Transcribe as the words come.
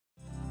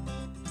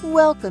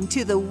Welcome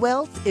to the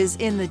Wealth is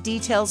in the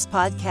Details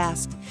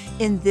podcast.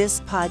 In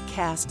this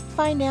podcast,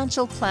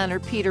 financial planner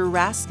Peter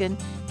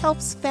Raskin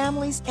helps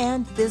families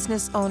and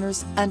business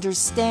owners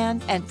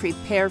understand and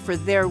prepare for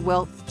their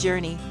wealth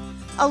journey.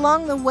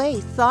 Along the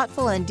way,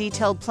 thoughtful and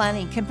detailed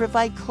planning can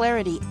provide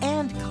clarity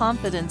and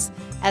confidence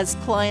as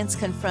clients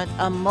confront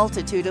a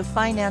multitude of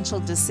financial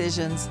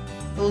decisions.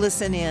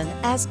 Listen in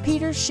as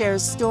Peter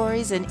shares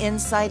stories and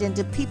insight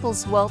into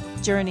people's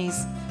wealth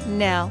journeys.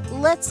 Now,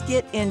 let's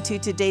get into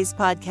today's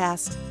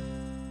podcast.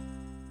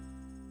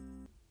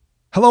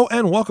 Hello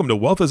and welcome to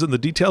Wealth is in the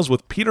Details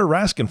with Peter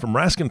Raskin from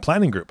Raskin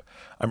Planning Group.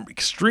 I'm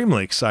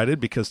extremely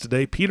excited because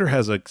today Peter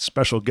has a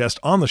special guest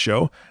on the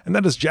show, and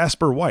that is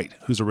Jasper White,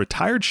 who's a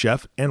retired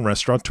chef and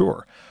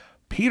restaurateur.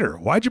 Peter,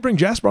 why'd you bring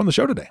Jasper on the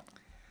show today?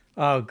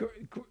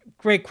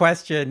 Great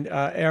question,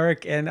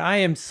 Eric. And I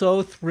am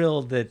so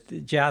thrilled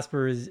that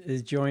Jasper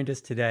has joined us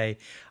today.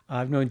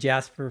 I've known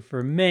Jasper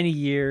for many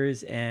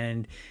years,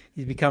 and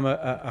he's become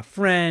a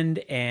friend.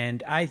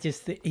 And I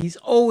just he's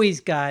always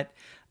got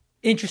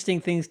interesting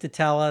things to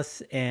tell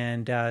us,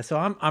 and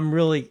so I'm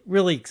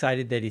really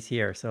excited that he's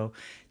here. So,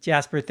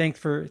 Jasper,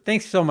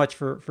 thanks so much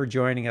for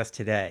joining us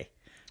today.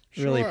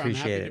 Sure, really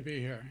appreciate I'm happy it. to be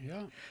here.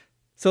 Yeah.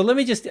 So let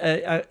me just,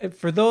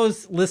 for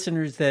those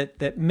listeners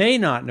that may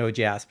not know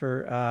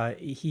Jasper,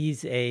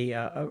 he's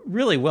a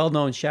really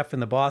well-known chef in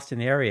the Boston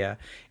area.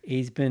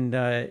 He's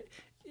been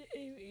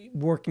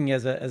working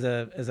as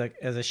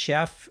a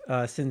chef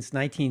since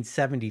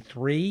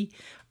 1973.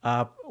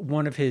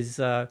 One of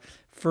his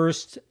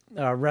first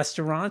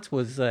restaurants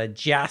was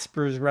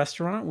Jasper's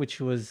Restaurant, which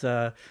was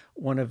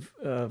one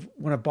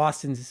of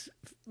Boston's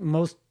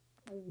most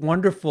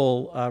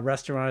wonderful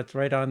restaurants,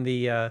 right on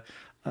the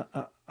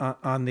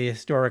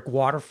historic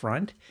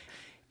waterfront.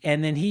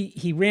 And then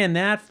he ran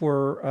that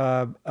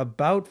for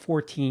about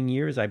 14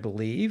 years, I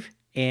believe.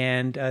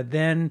 And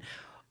then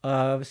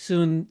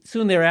soon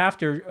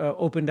thereafter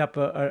opened up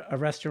a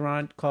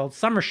restaurant called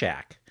Summer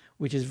Shack,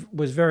 which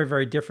was very,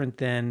 very different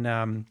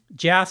than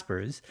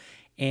Jasper's.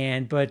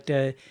 But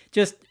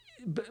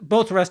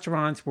both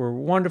restaurants were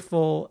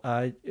wonderful.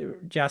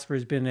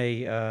 Jasper's been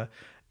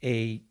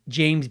a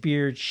James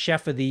Beard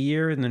Chef of the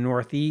Year in the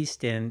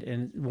Northeast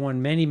and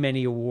won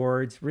many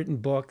awards, written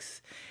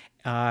books,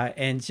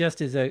 and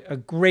just is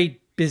a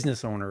great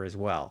business owner as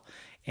well.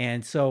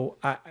 And so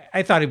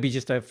I thought it'd be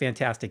just a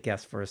fantastic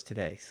guest for us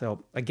today.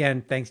 So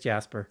again, thanks,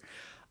 Jasper.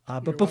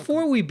 But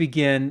before we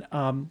begin,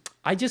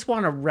 I just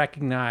want to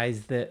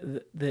recognize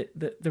the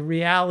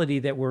reality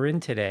that we're in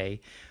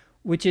today,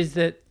 which is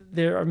that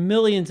there are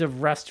millions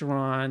of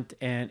restaurant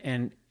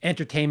and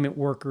entertainment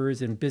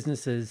workers and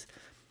businesses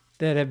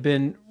that have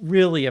been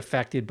really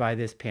affected by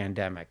this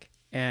pandemic.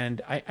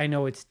 And I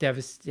know it's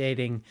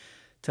devastating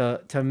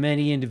to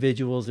many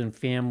individuals and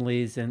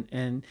families,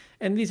 and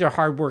these are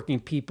hardworking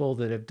people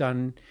that have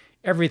done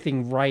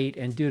everything right,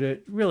 and due to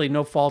really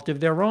no fault of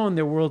their own,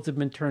 their worlds have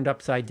been turned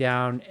upside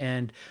down.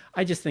 And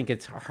I just think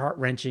it's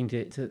heart-wrenching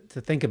to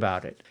think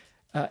about it.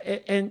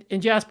 And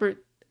Jasper,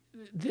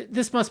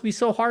 this must be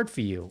so hard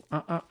for you.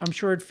 I'm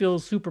sure it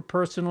feels super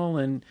personal,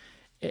 and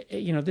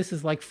this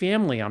is like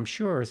family, I'm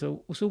sure.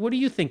 So what are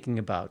you thinking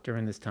about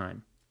during this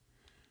time?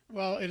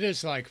 Well, it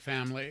is like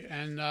family.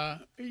 And,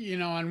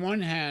 on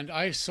one hand,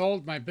 I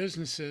sold my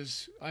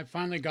businesses. I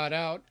finally got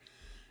out.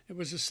 It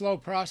was a slow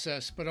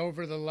process, but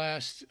over the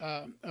last,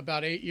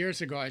 about 8 years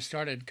ago, I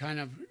started kind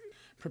of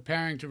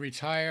preparing to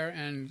retire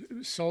and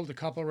sold a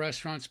couple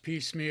restaurants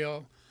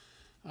piecemeal,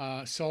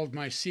 sold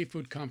my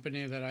seafood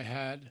company that I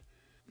had,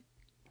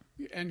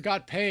 and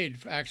got paid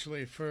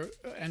actually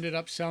ended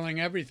up selling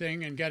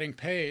everything and getting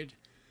paid.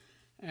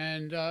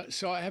 And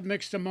so I have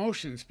mixed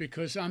emotions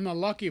because I'm a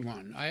lucky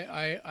one.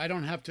 I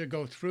don't have to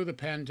go through the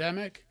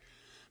pandemic,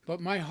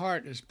 but my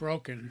heart is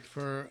broken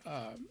for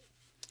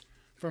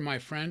my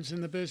friends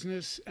in the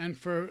business and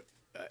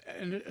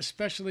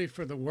especially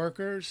for the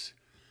workers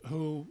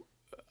who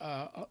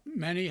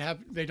many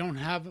they don't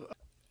have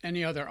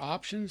any other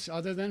options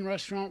other than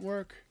restaurant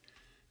work,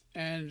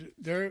 and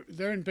they're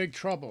in big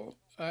trouble.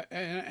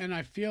 And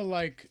I feel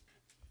like,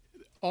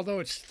 although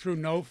it's through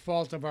no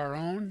fault of our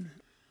own,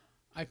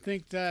 I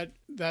think that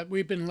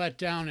we've been let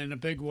down in a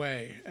big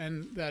way,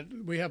 and that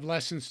we have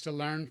lessons to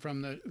learn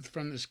from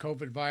this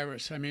COVID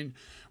virus. I mean,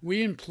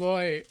 we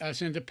employ,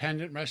 as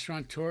independent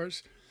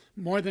restaurateurs,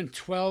 more than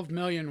 12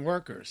 million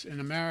workers in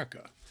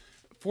America,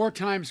 4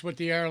 times what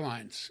the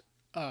airlines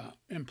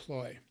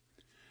employ.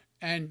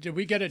 And did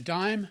we get a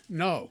dime?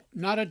 No,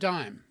 not a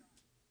dime.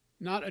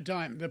 Not a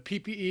dime. The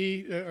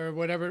PPE or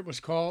whatever it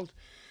was called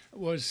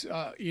was,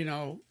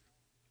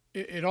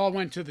 it all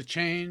went to the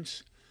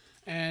chains.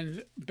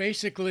 And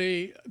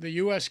basically, the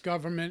U.S.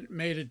 government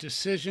made a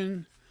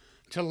decision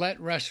to let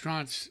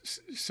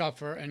restaurants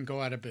suffer and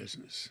go out of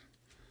business.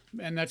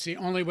 And that's the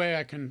only way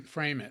I can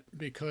frame it,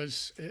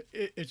 because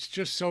it's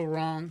just so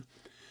wrong.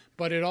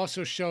 But it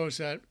also shows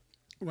that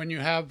when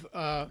you have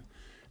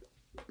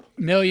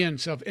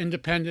millions of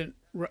independent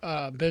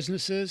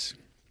businesses,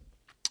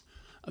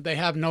 they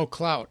have no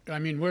clout. I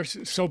mean, we're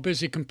so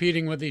busy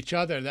competing with each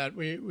other that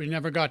we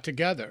never got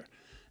together.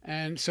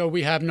 And so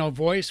we have no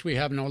voice, we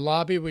have no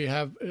lobby, we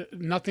have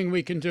nothing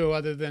we can do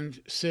other than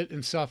sit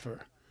and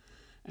suffer.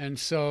 And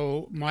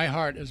so my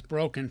heart is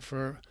broken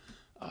for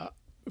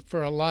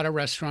a lot of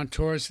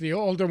restaurateurs. The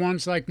older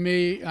ones like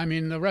me, I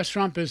mean, the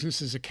restaurant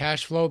business is a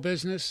cash flow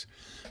business,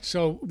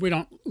 so we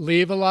don't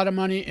leave a lot of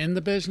money in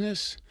the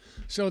business.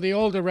 So the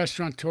older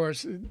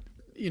restaurateurs,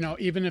 you know,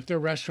 even if their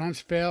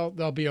restaurants fail,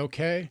 they'll be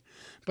okay.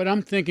 But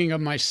I'm thinking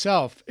of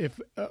myself. If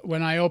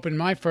when I opened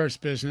my first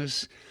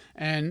business,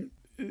 and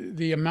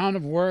the amount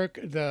of work,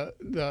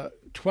 the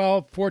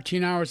 12,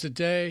 14 hours a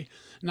day,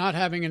 not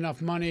having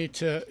enough money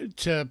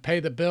to pay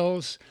the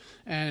bills,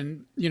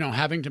 and, you know,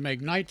 having to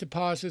make night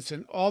deposits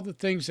and all the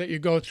things that you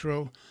go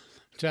through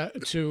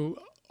to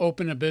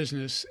open a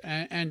business,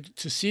 and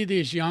to see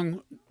these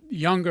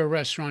younger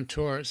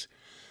restaurateurs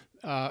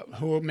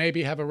who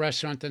maybe have a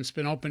restaurant that's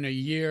been open a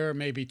year,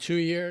 maybe 2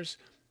 years,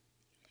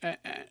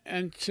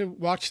 and to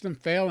watch them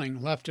failing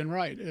left and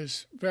right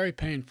is very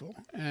painful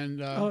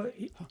and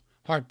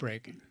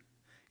heartbreaking.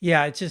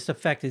 Yeah, it just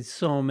affected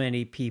so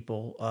many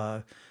people,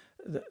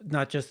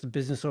 not just the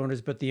business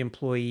owners, but the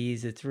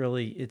employees.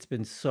 It's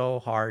been so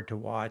hard to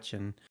watch.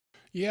 And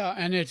yeah,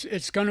 and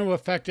it's going to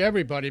affect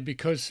everybody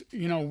because,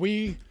 you know,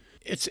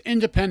 it's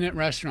independent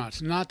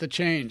restaurants, not the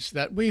chains,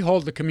 that we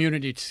hold the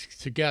community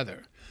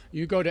together.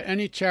 You go to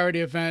any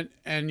charity event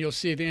and you'll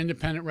see the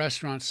independent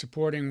restaurants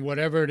supporting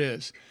whatever it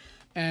is.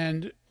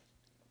 And,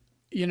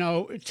 you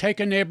know, take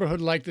a neighborhood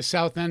like the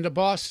South End of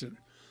Boston.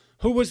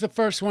 Who was the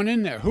first one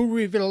in there? Who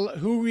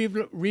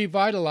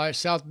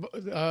revitalized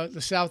the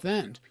South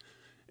End?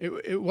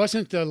 It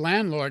wasn't the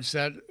landlords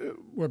that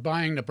were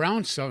buying the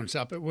brownstones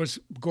up. It was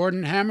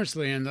Gordon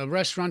Hammersley and the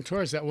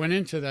restaurateurs that went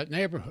into that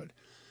neighborhood.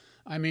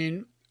 I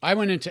mean, I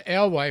went into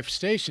Alewife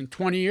Station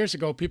 20 years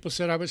ago. People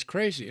said I was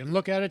crazy. And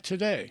look at it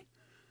today.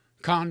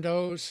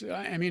 Condos,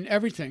 I mean,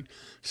 everything.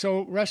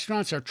 So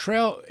restaurants are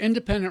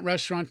independent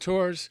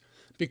restaurateurs.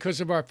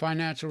 Because of our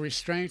financial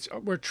restraints,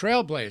 we're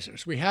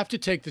trailblazers. We have to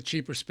take the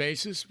cheaper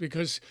spaces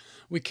because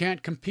we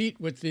can't compete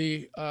with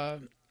the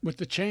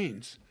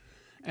chains.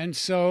 And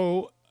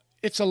so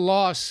it's a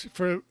loss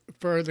for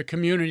the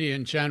community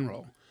in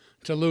general.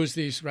 To lose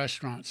these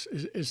restaurants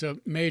is a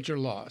major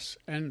loss,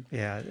 and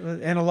yeah,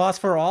 and a loss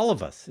for all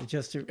of us. It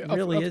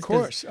really is. Of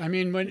course, I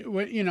mean,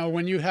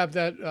 when you have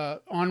that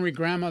ornery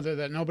grandmother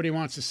that nobody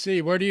wants to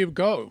see, where do you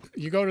go?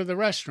 You go to the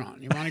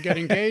restaurant. You want to get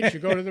engaged, you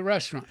go to the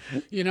restaurant.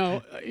 You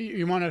know,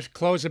 you want to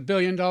close $1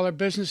 billion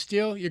business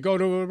deal, you go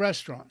to a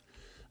restaurant.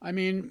 I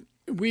mean,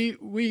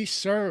 we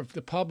serve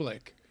the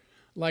public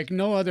like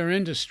no other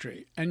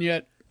industry, and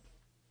yet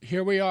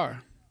here we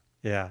are.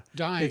 Yeah,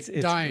 dying. It's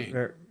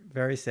very,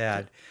 very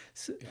sad.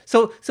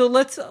 So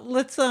let's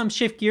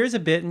shift gears a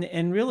bit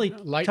and really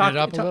lighten it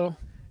up a little.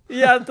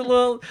 Yeah,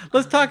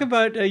 let's talk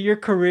about your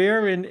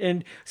career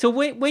and so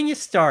when you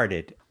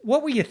started,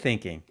 what were you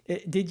thinking?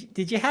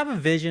 Did you have a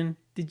vision?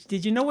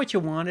 Did you know what you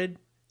wanted?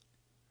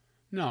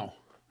 No,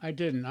 I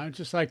didn't. I was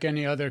just like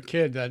any other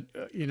kid that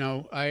you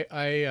know.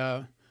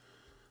 I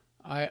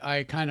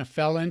kind of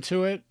fell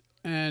into it,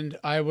 and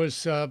I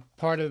was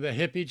part of the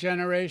hippie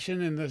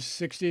generation in the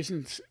 '60s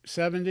and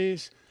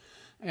 '70s.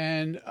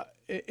 And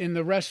in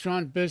the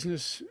restaurant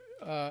business,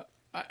 I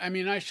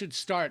mean, I should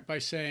start by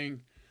saying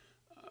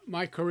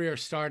my career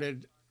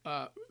started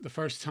the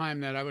first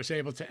time that I was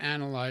able to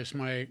analyze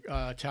my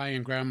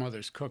Italian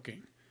grandmother's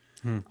cooking.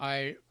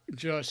 I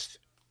just,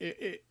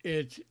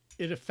 it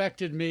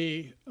affected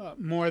me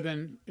more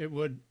than it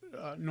would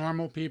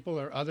normal people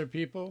or other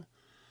people.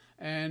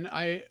 And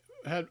I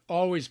had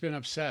always been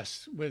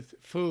obsessed with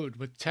food,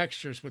 with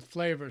textures, with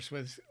flavors,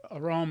 with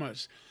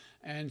aromas.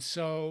 And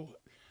so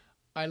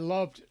I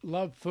loved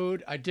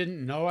food. I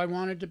didn't know I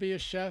wanted to be a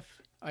chef.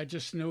 I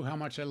just knew how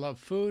much I loved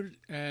food.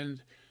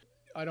 And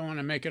I don't want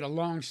to make it a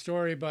long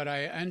story, but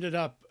I ended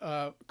up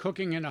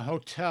cooking in a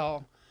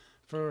hotel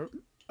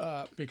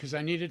because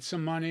I needed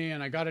some money,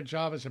 and I got a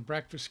job as a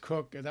breakfast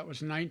cook. That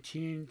was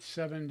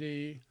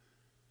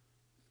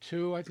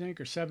 1972, I think,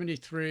 or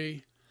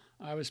 73.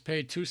 I was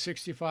paid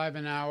 $2.65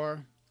 an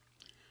hour.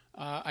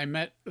 I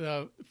met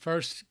the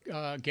first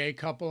gay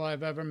couple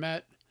I've ever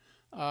met.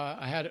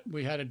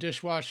 We had a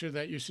dishwasher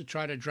that used to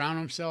try to drown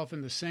himself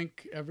in the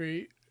sink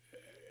every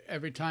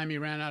time he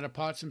ran out of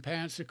pots and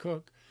pans to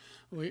cook.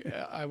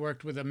 I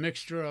worked with a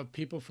mixture of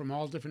people from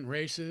all different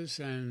races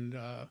and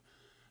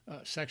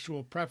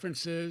sexual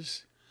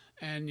preferences.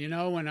 And you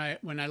know, when I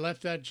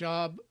left that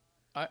job,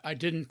 I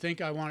didn't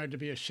think I wanted to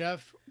be a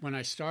chef when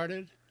I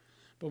started,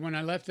 but when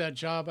I left that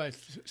job, I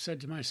said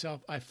to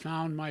myself, I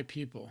found my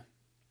people.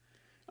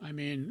 I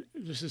mean,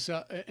 this is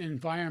an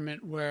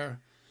environment where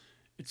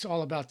it's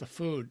all about the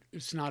food.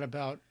 It's not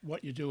about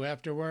what you do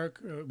after work,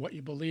 or what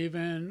you believe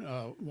in,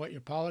 what your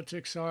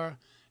politics are.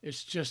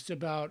 It's just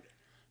about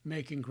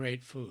making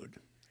great food.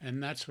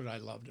 And that's what I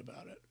loved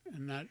about it.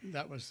 And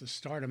that was the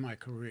start of my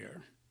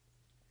career.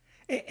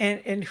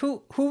 And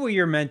who were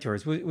your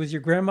mentors? Was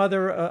your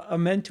grandmother a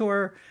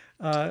mentor?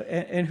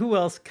 And who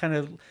else kind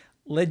of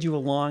led you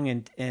along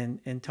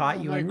and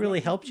taught you and really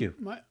helped you?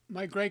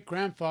 My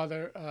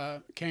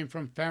great-grandfather came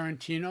from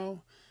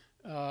Ferentino,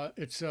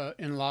 It's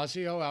in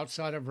Lazio,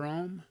 outside of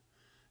Rome,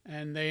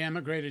 and they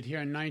emigrated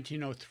here in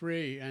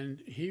 1903.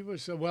 And he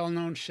was a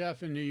well-known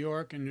chef in New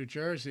York and New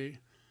Jersey.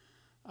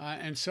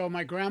 And so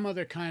my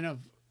grandmother kind of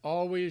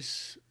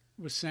always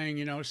was saying,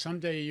 you know,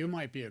 someday you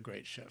might be a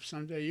great chef.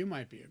 Someday you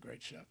might be a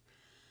great chef.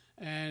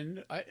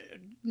 And I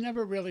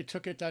never really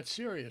took it that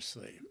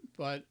seriously,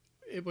 but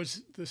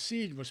the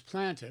seed was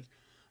planted.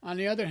 On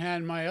the other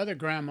hand, my other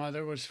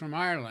grandmother was from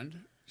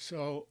Ireland,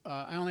 so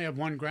I only have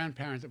one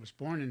grandparent that was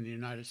born in the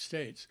United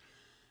States,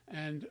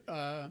 and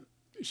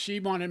she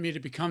wanted me to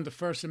become the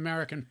first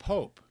American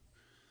pope,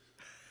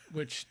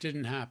 which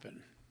didn't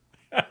happen.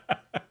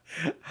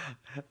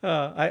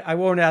 I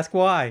won't ask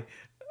why.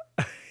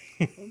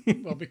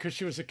 Well, because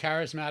she was a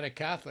charismatic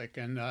Catholic,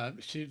 and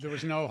there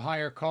was no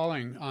higher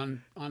calling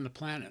on the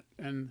planet,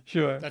 and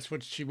Sure. that's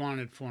what she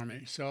wanted for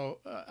me. So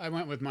I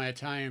went with my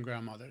Italian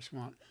grandmother's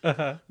want.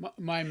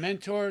 My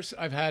mentors,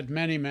 I've had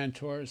many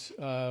mentors.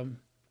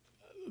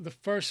 The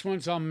first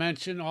ones I'll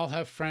mention all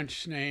have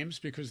French names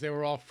because they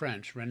were all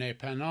French. René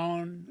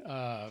Panon,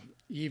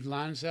 Yves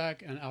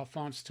Lanzac, and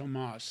Alphonse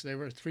Thomas. They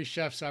were three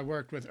chefs I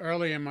worked with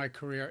early in my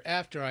career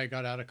after I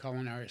got out of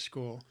culinary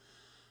school.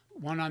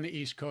 One on the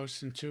East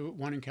Coast and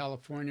one in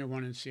California,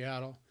 one in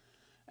Seattle.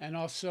 And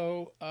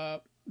also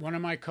one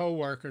of my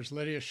co-workers,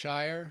 Lydia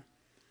Shire,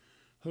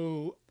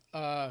 who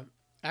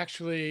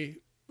actually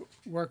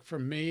worked for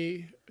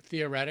me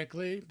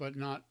theoretically, but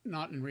not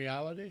in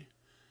reality.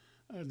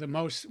 One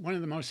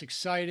of the most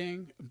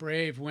exciting,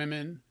 brave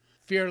women,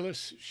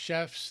 fearless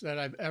chefs that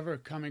I've ever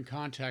come in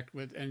contact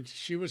with. And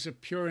she was a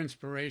pure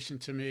inspiration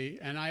to me.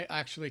 And I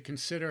actually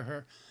consider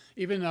her,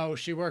 even though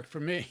she worked for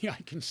me, I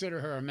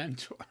consider her a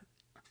mentor.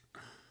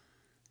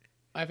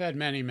 I've had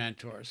many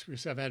mentors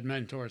because I've had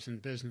mentors in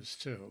business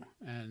too.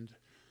 And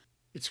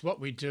it's what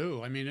we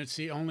do. I mean, it's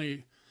the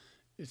only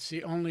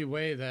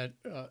way that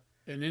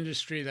an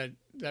industry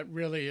that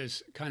really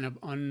is kind of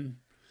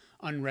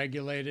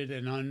unregulated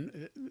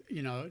and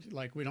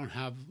like we don't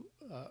have,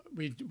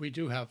 we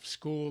do have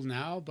school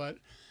now, but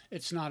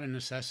it's not a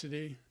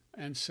necessity.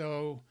 And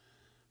so,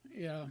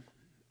 yeah,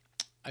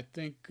 I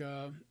think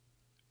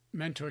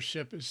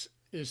mentorship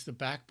is the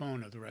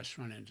backbone of the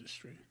restaurant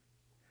industry.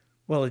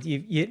 Well,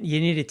 you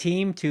need a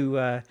team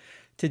to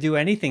do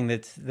anything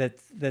that's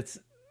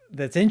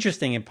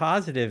interesting and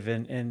positive,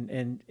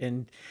 and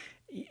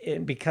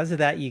because of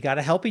that, you got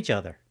to help each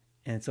other.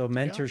 And so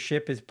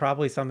mentorship is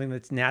probably something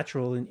that's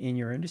natural in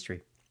your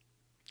industry.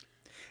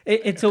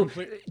 And so,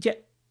 completely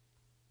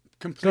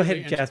go ahead,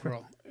 integral. Jasper.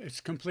 It's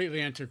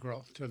completely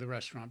integral to the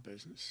restaurant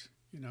business.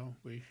 You know,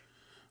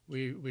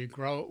 we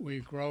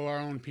grow our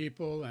own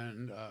people,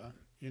 and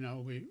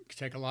we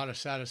take a lot of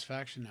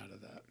satisfaction out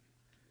of that.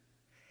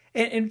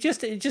 And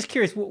just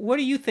curious, what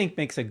do you think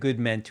makes a good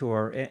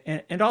mentor?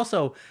 And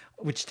also,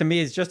 which to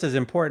me is just as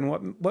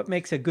important, what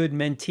makes a good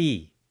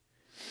mentee?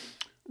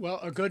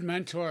 Well, a good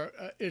mentor,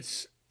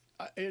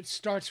 it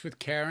starts with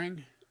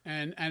caring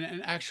and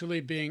actually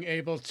being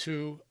able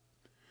to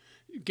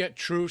get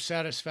true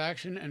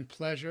satisfaction and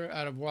pleasure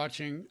out of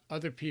watching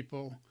other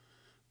people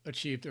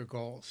achieve their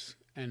goals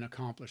and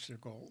accomplish their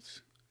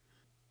goals.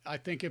 I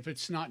think if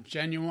it's not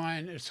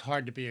genuine, it's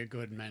hard to be a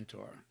good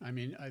mentor. I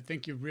mean, I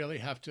think you really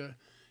have to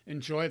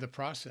enjoy the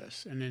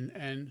process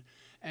and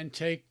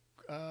take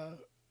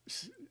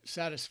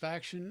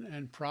satisfaction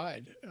and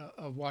pride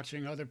of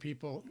watching other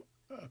people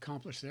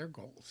accomplish their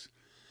goals.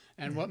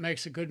 And what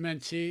makes a good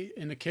mentee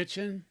in the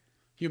kitchen?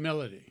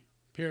 Humility,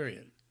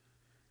 period.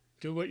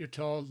 Do what you're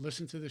told,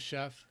 listen to the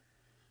chef,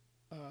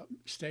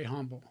 stay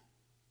humble.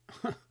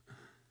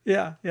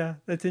 Yeah,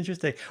 that's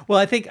interesting. Well,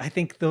 I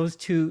think those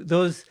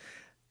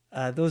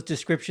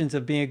descriptions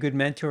of being a good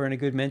mentor and a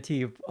good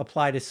mentee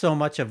apply to so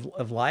much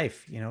of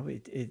life. You know,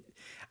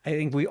 I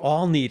think we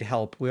all need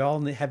help. We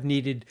all have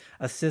needed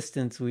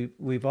assistance.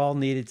 We've all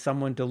needed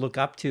someone to look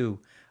up to,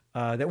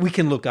 that we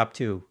can look up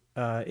to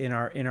in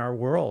our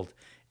world.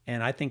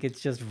 And I think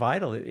it's just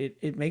vital.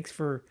 It makes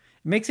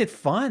it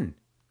fun.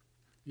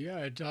 Yeah,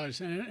 it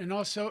does, and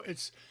also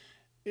it's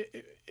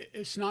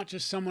not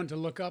just someone to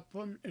look up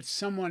on. It's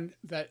someone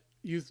that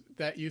you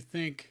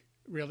think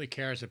really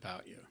cares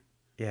about you.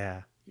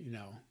 Yeah. You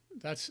know,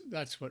 that's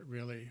what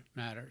really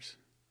matters.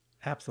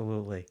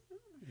 Absolutely.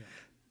 Yeah.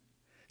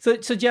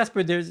 So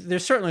Jasper,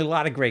 there's certainly a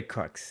lot of great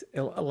cooks,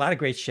 a lot of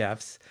great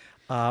chefs,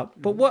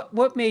 but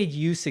what made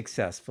you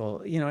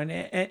successful? You know,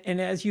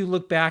 and as you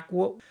look back,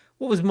 what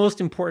was most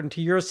important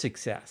to your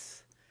success?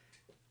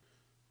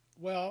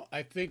 Well,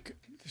 I think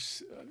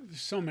there's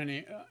so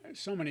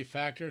many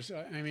factors.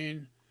 I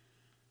mean,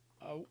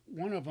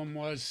 one of them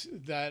was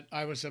that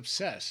I was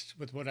obsessed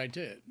with what I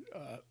did,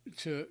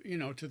 to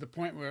the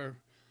point where,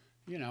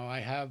 I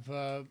have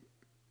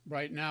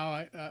right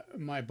now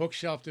my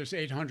bookshelf. There's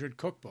 800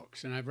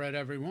 cookbooks, and I've read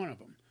every one of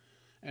them.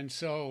 And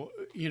so,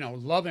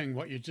 loving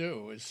what you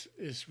do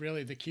is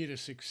really the key to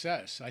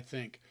success, I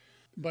think.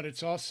 But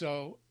it's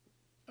also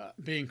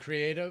being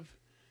creative,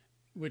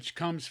 which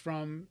comes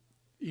from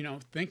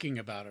thinking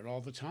about it all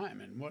the time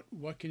and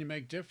what can you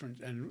make different,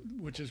 and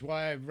which is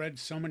why I've read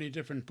so many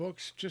different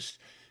books, just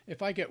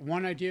if I get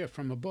one idea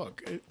from a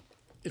book,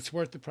 it's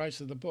worth the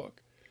price of the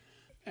book.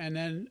 And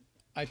then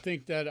I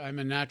think that I'm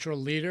a natural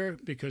leader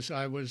because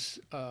I was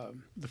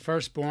the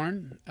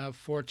firstborn of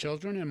 4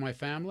 children in my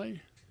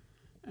family.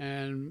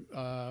 And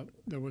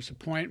there was a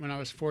point when I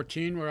was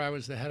 14 where I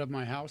was the head of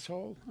my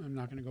household. I'm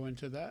not going to go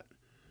into that.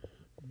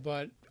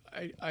 But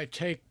I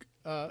take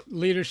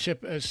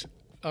leadership as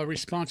a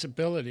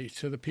responsibility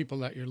to the people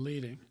that you're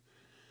leading.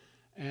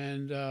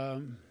 And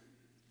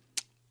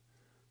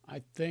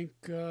I think,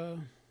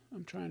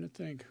 I'm trying to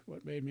think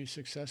what made me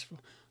successful.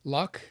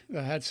 Luck.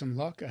 I had some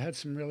luck. I had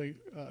some really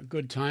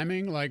good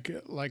timing.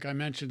 Like I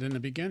mentioned in the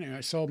beginning,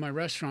 I sold my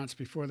restaurants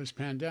before this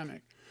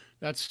pandemic.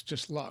 That's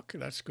just luck.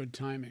 That's good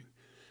timing.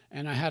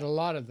 And I had a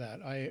lot of that.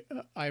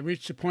 I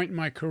reached a point in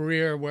my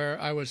career where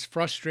I was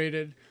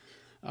frustrated.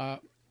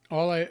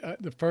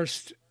 The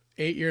first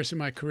 8 years of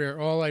my career,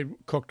 all I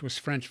cooked was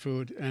French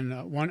food, and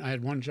I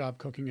had one job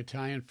cooking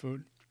Italian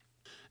food.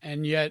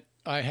 And yet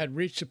I had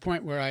reached a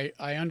point where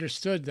I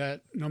understood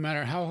that no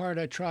matter how hard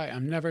I try,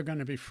 I'm never going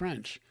to be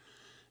French.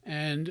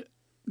 And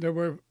there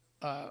were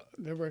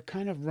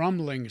kind of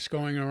rumblings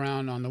going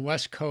around on the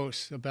West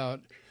Coast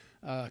about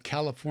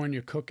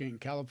California cooking,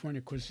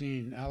 California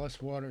cuisine,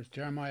 Alice Waters,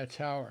 Jeremiah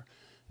Tower,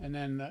 and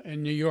then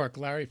in New York,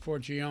 Larry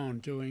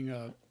Forgione doing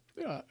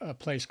a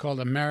place called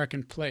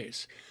American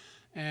Place.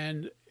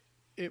 And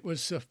it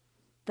was the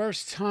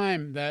first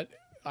time that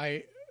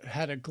I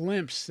had a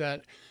glimpse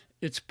that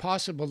it's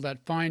possible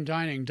that fine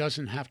dining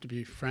doesn't have to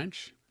be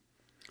French,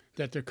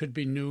 that there could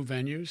be new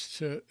venues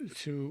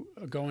to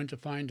go into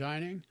fine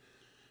dining.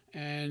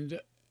 And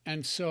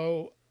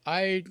so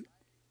I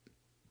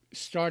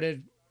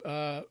started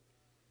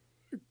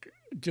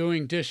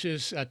doing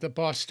dishes at the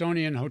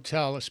Bostonian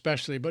Hotel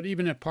especially, but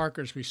even at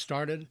Parker's we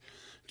started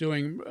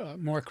doing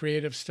more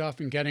creative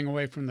stuff and getting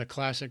away from the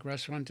classic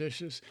restaurant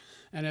dishes.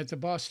 And at the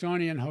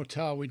Bostonian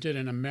Hotel we did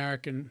an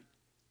American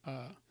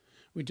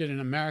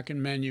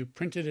menu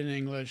printed in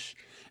English,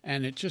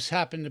 and it just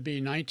happened to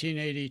be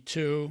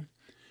 1982,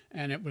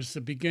 and it was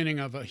the beginning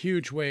of a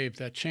huge wave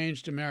that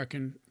changed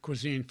American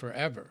cuisine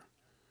forever.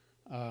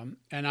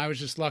 And I was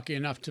just lucky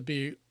enough to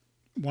be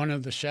one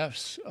of the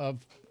chefs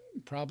of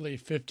probably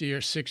 50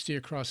 or 60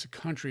 across the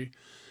country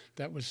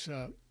that was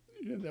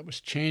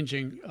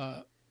changing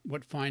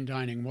what fine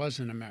dining was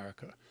in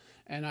America.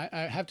 And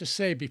I have to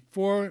say,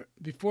 before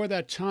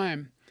that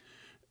time,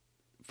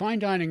 fine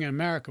dining in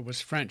America was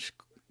French.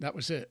 That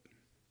was it.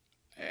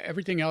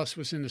 Everything else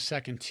was in the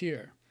second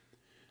tier.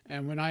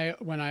 And when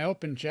I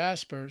opened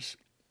Jasper's,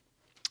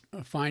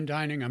 a fine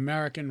dining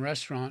American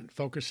restaurant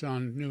focused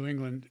on New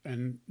England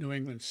and New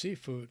England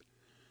seafood,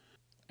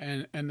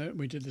 and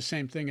we did the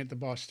same thing at the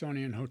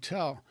Bostonian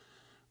Hotel.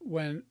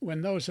 When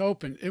those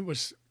opened,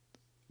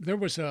 there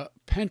was a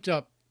pent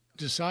up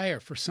desire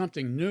for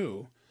something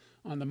new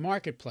on the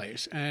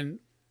marketplace. And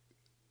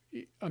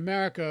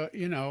America,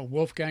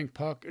 Wolfgang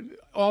Puck,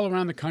 all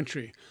around the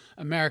country,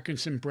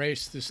 Americans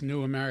embraced this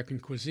new American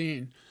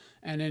cuisine.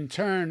 And in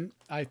turn,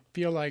 I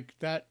feel like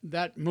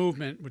that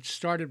movement, which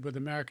started with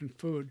American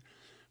food,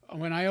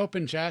 when I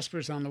opened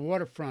Jasper's on the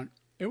waterfront,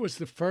 it was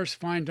the first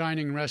fine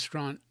dining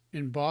restaurant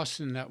in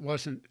Boston that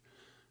wasn't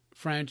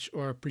French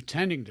or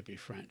pretending to be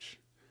French.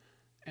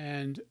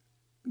 And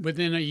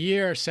within a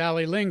year,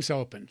 Sally Ling's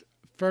opened,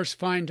 first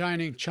fine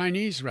dining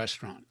Chinese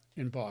restaurant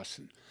in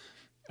Boston.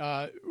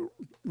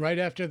 Right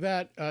after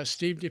that,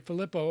 Steve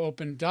DiFilippo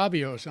opened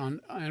Dabbio's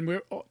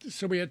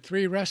so we had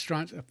 3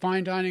 restaurants,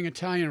 fine dining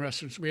Italian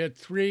restaurants. We had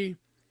 3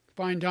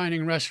 fine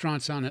dining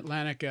restaurants on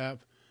Atlantic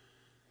Ave.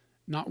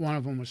 Not one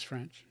of them was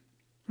French.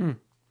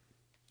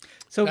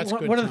 So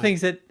one of the things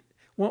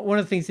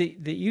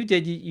that you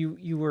did,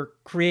 you were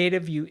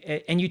creative,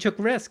 and you took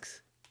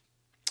risks.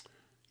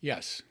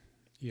 Yes,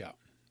 yeah,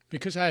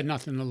 because I had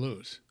nothing to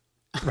lose.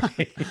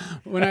 Right.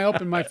 When I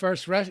opened my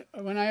first restaurant,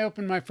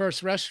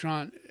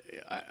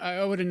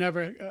 I would have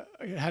never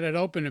had it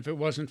open if it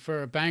wasn't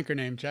for a banker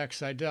named Jack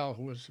Seidel,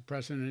 who was the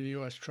president of the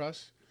U.S.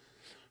 Trust,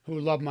 who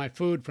loved my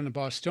food from the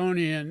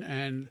Bostonian.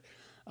 And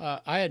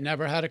I had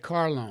never had a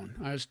car loan.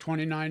 I was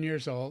 29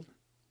 years old.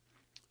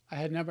 I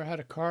had never had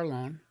a car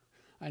loan.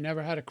 I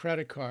never had a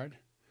credit card.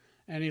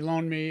 And he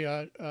loaned me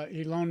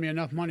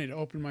enough money to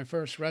open my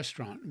first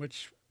restaurant,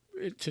 which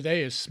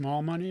today is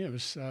small money. It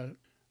was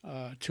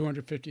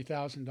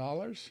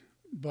 $250,000,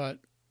 but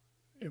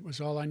it was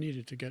all I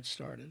needed to get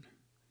started.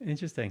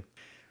 Interesting.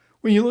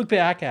 When you look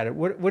back at it,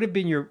 what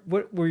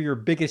were your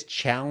biggest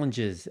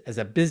challenges as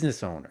a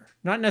business owner?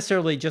 Not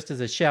necessarily just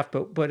as a chef,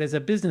 but as a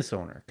business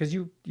owner, because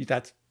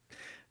that's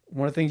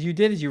one of the things you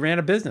did is you ran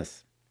a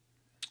business.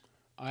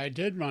 I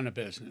did run a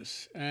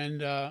business,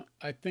 and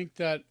I think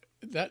that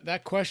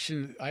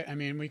question. I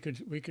mean, we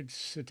could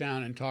sit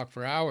down and talk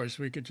for hours.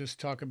 We could just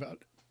talk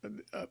about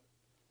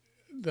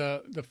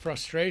the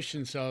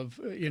frustrations of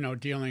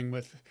dealing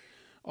with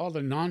all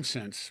the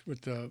nonsense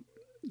with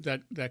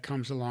that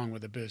comes along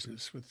with a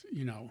business, with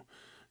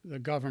the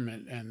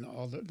government and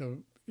all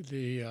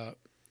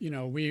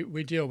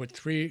we deal with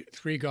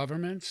three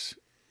governments.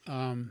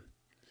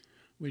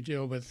 We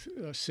deal with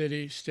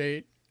city,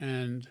 state,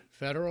 and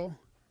federal,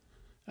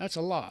 That's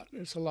a lot.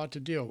 It's a lot to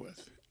deal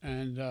with.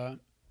 And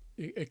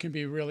it can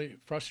be really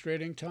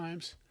frustrating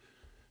times.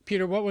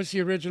 Peter, what was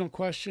the original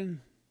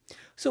question?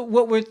 So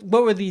what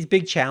were these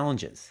big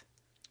challenges?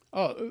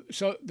 Oh,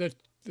 so the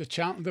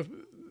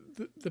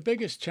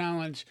biggest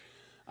challenge,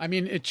 I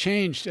mean, it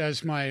changed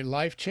as my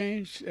life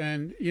changed.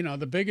 And,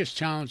 the biggest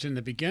challenge in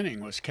the beginning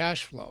was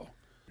cash flow.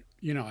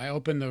 I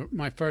opened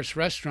my first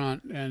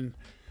restaurant and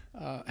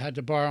had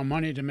to borrow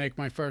money to make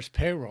my first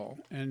payroll.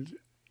 And,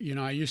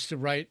 I used to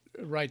write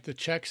the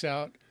checks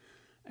out,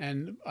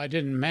 and I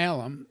didn't mail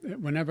them.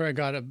 Whenever I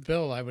got a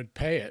bill, I would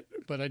pay it,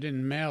 but I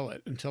didn't mail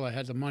it until I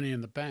had the money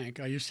in the bank.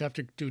 I used to have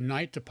to do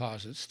night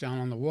deposits down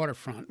on the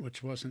waterfront,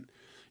 which wasn't,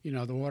 the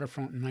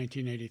waterfront in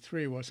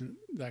 1983 wasn't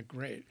that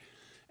great.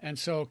 And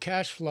so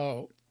cash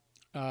flow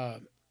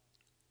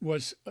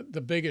was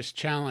the biggest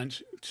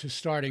challenge to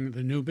starting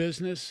the new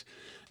business.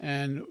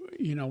 And,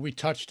 we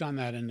touched on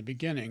that in the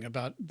beginning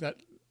about that,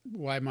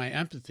 why my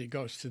empathy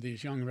goes to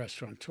these young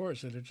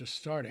restaurateurs that are just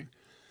starting.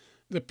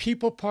 The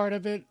people part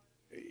of it,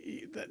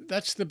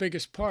 that's the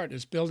biggest part,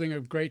 is building a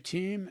great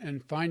team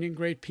and finding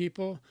great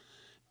people.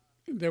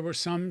 There were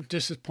some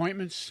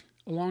disappointments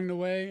along the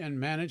way and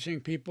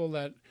managing people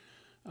that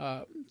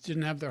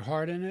didn't have their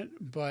heart in it.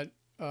 But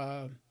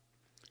the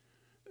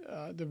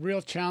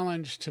real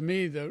challenge to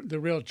me, the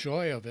real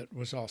joy of it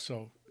was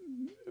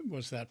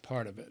that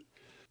part of it.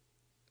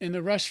 In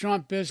the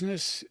restaurant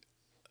business,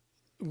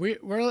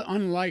 we're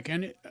unlike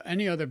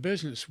any other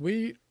business.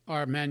 We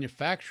are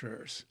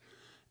manufacturers,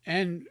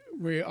 and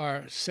we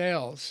are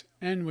sales,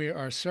 and we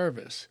are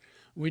service.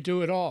 We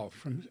do it all.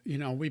 From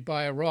we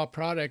buy a raw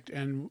product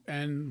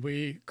and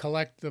we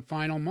collect the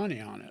final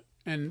money on it.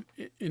 And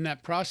in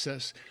that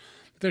process,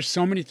 there's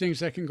so many things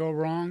that can go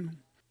wrong.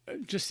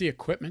 Just the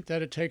equipment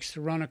that it takes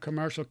to run a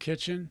commercial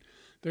kitchen.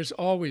 There's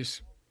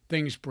always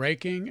things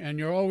breaking, and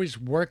you're always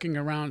working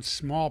around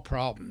small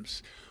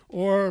problems,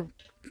 or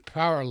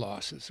power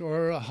losses,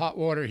 or a hot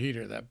water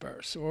heater that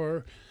bursts,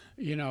 or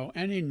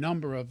any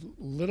number of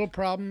little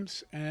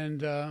problems.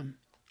 And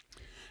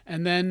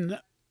then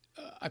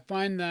I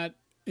find that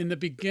in the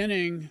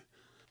beginning,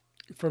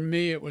 for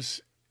me,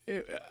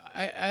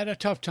 I had a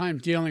tough time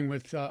dealing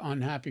with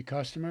unhappy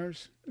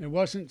customers. It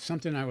wasn't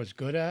something I was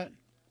good at.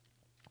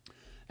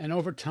 And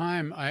over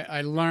time,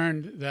 I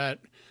learned that,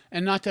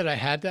 and not that I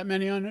had that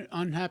many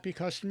unhappy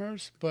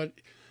customers, but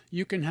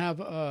you can have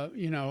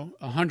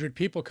 100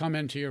 people come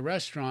into your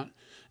restaurant,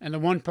 and the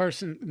one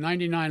person,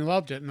 99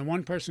 loved it, and the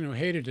one person who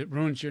hated it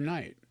ruins your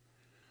night.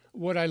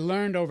 What I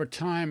learned over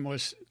time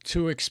was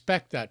to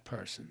expect that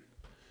person.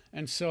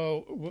 And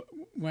so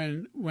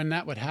when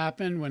that would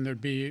happen, when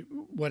there'd be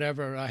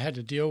whatever I had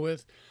to deal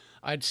with,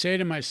 I'd say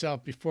to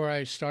myself before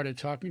I started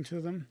talking to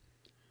them,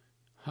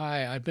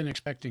 "Hi, I've been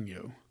expecting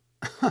you."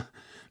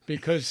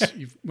 Because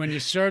when you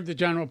serve the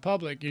general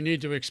public, you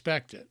need to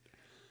expect it.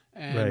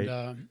 And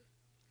right.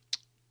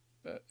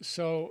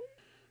 So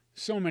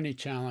many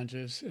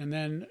challenges. And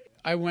then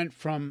I went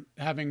from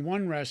having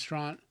one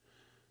restaurant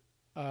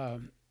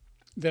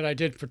that I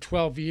did for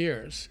 12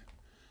 years.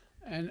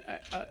 And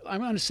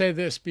I'm going to say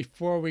this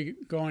before we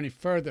go any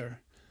further.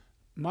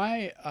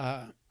 My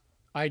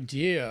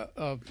idea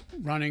of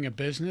running a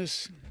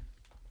business,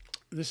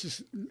 this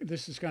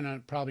is going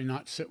to probably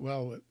not sit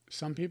well with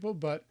some people,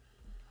 but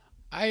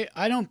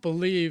I don't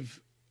believe,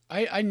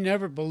 I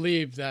never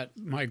believed that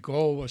my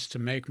goal was to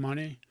make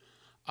money.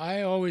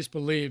 I always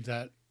believed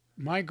that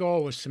my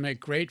goal was to make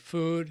great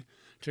food,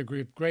 to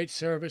give great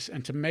service,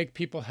 and to make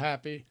people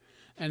happy,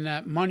 and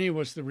that money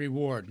was the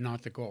reward,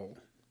 not the goal.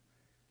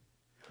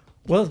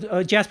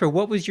 Well, Jasper,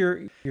 what was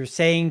your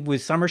saying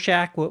with Summer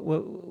Shack? What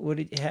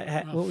did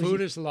what was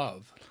food is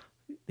love.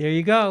 There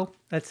you go.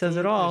 That says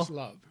it all. Food is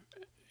love,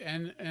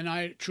 and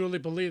I truly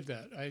believe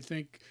that. I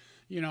think,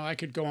 I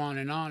could go on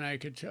and on. I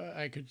could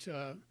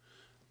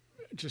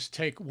just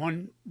take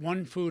one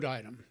food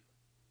item,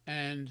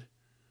 and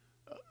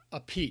a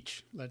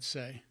peach, let's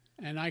say,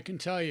 and I can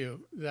tell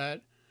you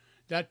that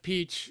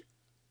peach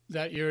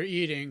that you're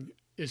eating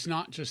is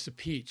not just a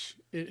peach.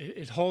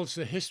 It holds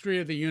the history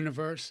of the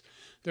universe.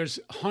 There's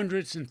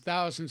hundreds and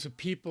thousands of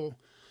people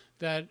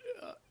that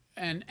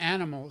and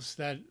animals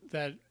that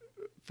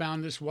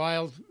found this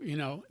wild,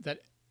 that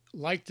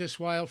liked this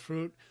wild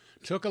fruit,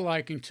 took a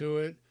liking to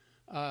it,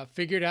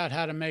 figured out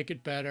how to make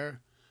it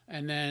better,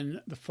 and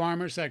then the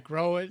farmers that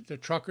grow it, the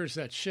truckers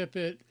that ship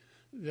it,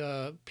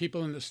 the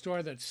people in the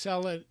store that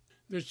sell it.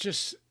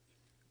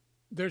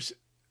 There's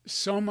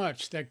so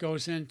much that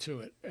goes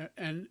into it,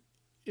 and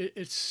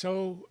it's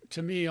so,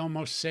 to me,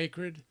 almost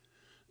sacred,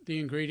 the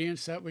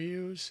ingredients that we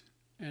use.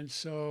 And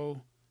so,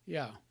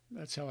 yeah,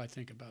 that's how I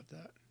think about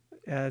that.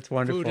 Yeah, it's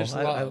wonderful. Food is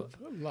love.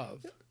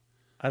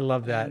 I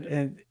love that.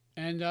 And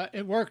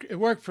it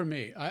worked for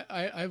me.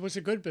 I was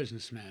a good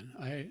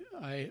businessman.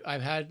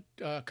 I've had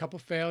a couple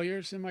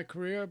failures in my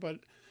career, but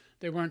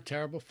they weren't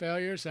terrible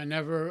failures. I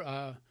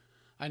never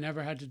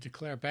had to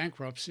declare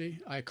bankruptcy.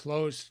 I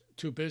closed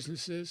 2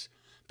 businesses,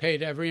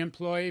 paid every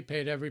employee,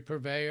 paid every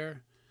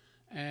purveyor,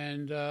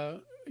 and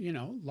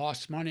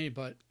lost money,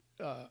 but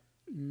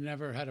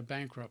never had a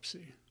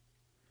bankruptcy.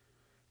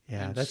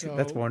 Yeah, And that's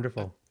so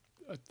wonderful.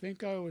 I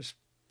think I was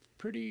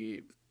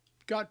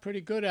got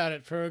pretty good at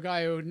it for a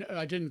guy who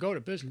I didn't go to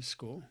business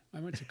school. I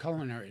went to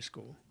culinary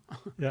school.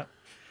 Yeah.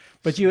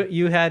 But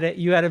you had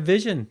a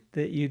vision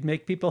that you'd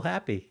make people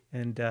happy,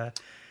 and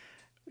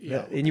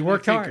Yeah, and you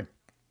worked hard.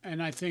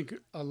 And I think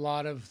a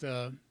lot of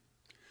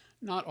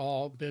not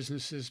all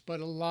businesses, but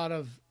a lot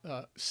of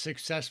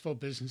successful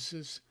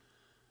businesses,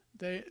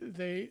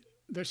 they're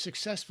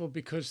successful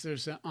because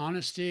there's an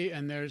honesty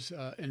and there's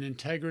an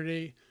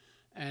integrity,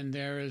 and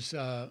there is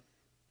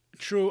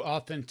true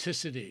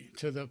authenticity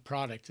to the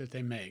product that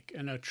they make,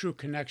 and a true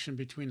connection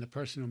between the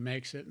person who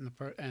makes it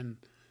and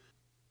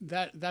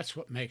that's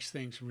what makes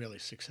things really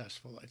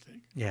successful, I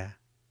think. Yeah,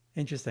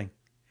 interesting.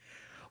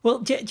 Well,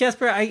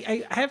 Jasper,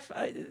 I have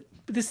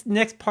this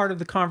next part of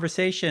the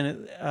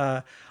conversation.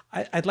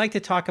 I'd like to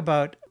talk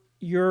about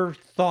your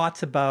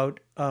thoughts about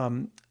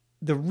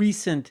the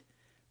recent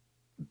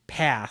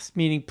past,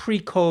 meaning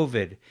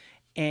pre-COVID,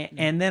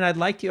 and then I'd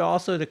like you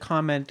also to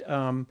comment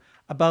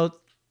about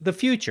the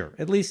future.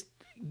 At least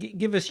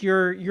give us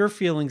your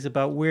feelings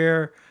about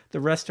where the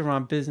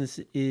restaurant business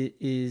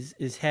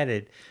is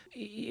headed.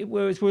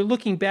 As we're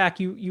looking back,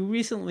 you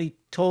recently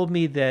told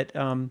me that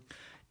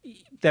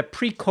that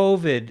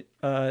pre-COVID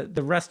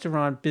the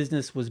restaurant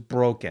business was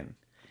broken,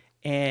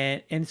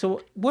 and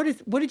so what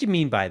did you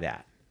mean by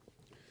that?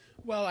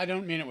 Well, I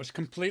don't mean it was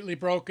completely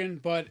broken,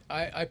 but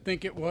I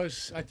think it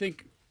was. I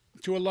think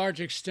to a large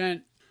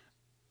extent.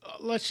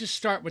 Let's just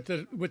start with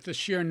the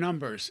sheer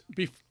numbers.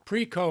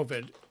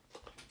 Pre-COVID,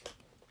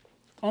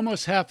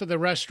 almost half of the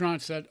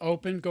restaurants that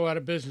open go out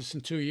of business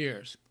in 2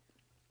 years,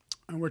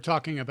 and we're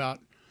talking about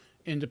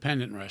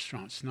independent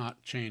restaurants,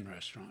 not chain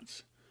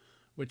restaurants,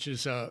 which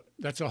is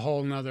that's a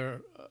whole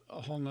nother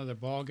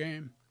ball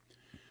game.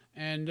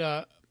 And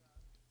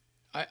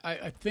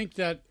I think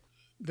that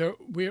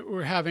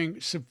we're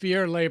having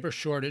severe labor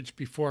shortage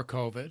before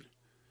COVID,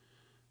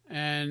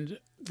 and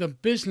the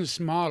business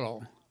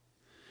model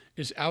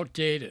is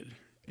outdated.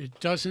 It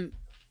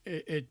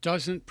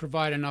doesn't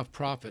provide enough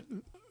profit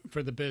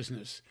for the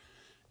business,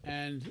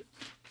 and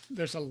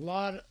there is a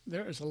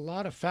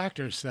lot of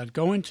factors that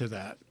go into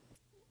that.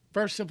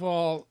 First of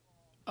all,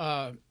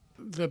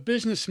 the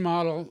business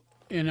model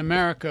in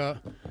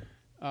America,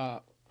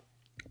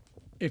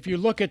 if you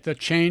look at the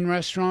chain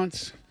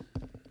restaurants,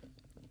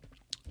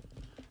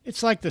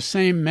 it's like the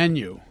same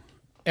menu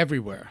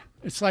everywhere.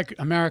 It's like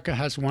America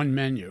has one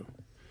menu.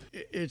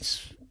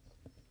 It's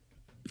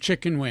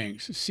chicken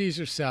wings,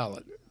 Caesar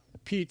salad,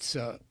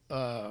 pizza,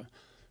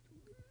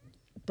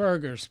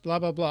 burgers, blah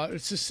blah blah.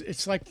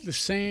 It's like the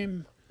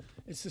same.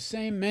 It's the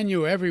same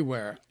menu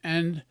everywhere,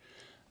 and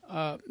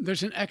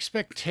there's an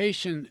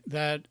expectation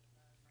that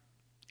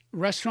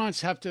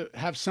restaurants have to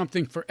have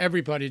something for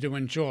everybody to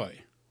enjoy,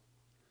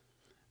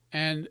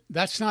 and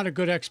that's not a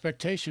good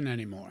expectation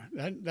anymore.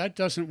 That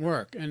doesn't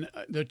work, and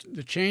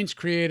the chains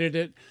created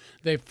it.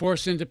 They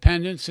forced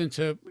independents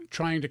into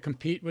trying to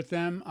compete with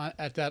them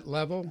at that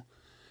level.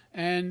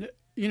 And,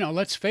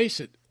 let's face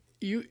it,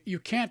 you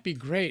can't be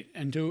great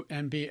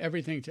and be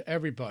everything to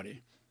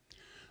everybody.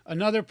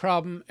 Another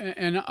problem,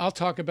 and I'll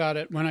talk about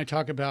it when I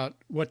talk about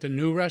what the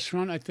new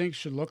restaurant I think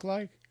should look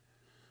like.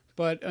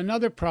 But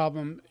another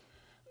problem,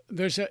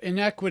 there's an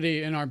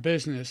inequity in our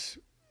business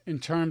in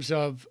terms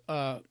of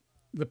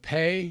the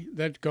pay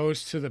that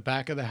goes to the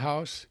back of the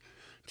house,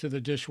 to the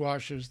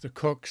dishwashers, the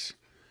cooks.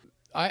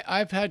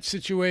 I've had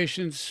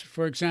situations,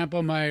 for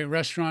example, my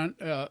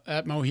restaurant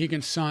at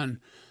Mohegan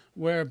Sun,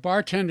 where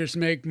bartenders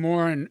make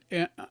more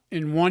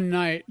in one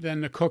night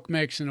than the cook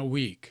makes in a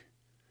week.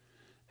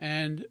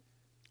 And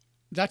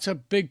that's a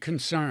big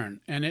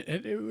concern. And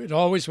it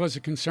always was a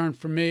concern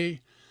for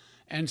me.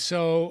 And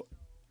so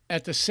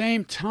at the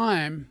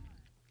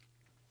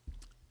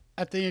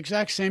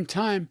exact same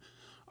time,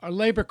 our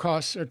labor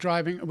costs are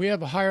driving. We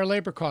have a higher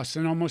labor costs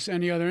than almost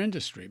any other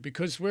industry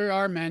because we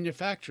are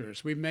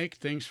manufacturers. We make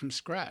things from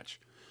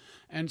scratch.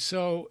 And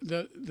so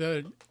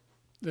the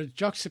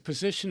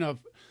juxtaposition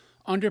of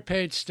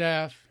underpaid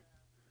staff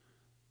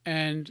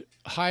and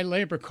high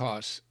labor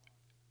costs,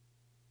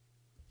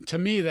 to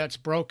me, that's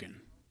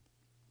broken.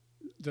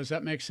 Does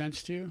that make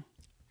sense to you?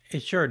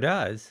 It sure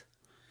does.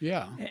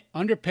 Yeah,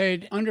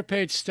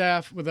 underpaid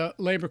staff with a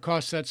labor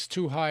cost that's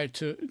too high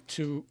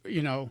to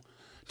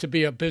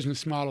be a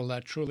business model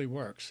that truly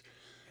works.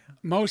 Yeah.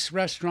 Most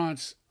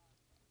restaurants,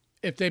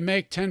 if they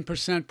make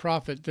 10%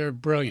 profit, they're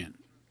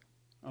brilliant.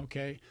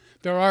 Okay,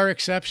 there are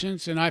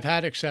exceptions, and I've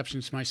had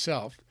exceptions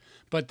myself,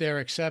 but they're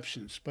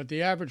exceptions. But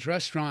the average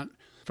restaurant,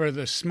 for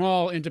the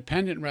small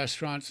independent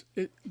restaurants,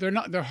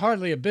 they're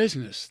hardly a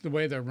business the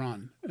way they're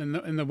run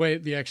and the way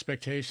the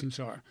expectations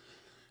are.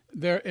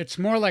 It's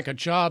more like a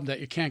job that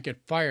you can't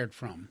get fired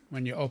from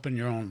when you open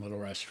your own little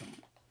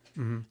restaurant.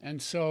 Mm-hmm.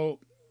 And so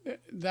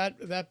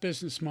that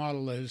business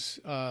model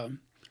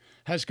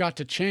has got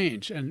to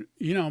change. And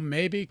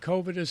maybe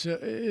COVID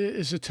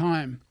is a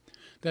time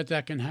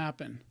that can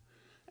happen.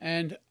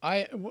 And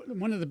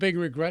one of the big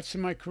regrets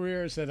in my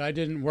career is that I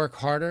didn't work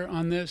harder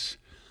on this.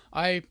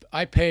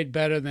 I paid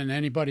better than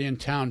anybody in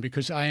town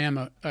because I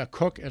am a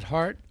cook at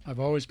heart. I've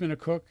always been a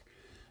cook,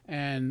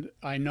 and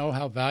I know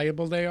how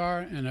valuable they are.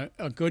 And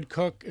a good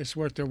cook is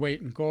worth their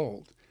weight in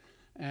gold.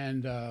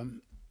 And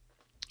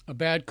a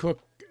bad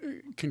cook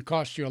can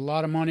cost you a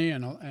lot of money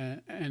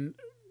and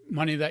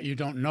money that you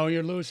don't know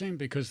you're losing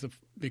because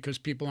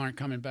people aren't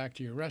coming back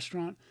to your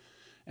restaurant.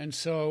 And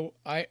so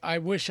I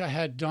wish I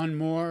had done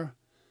more.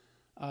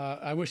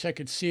 I wish I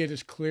could see it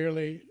as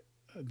clearly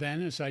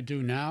then as I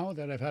do now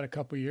that I've had a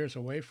couple of years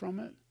away from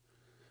it.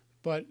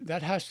 But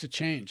that has to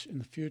change in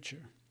the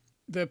future.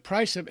 The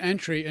price of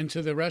entry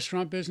into the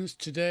restaurant business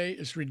today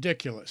is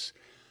ridiculous.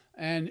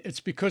 And it's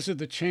because of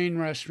the chain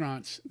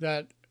restaurants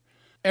that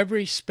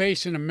every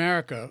space in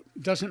America,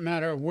 doesn't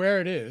matter where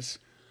it is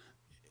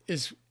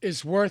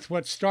worth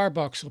what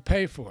Starbucks will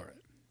pay for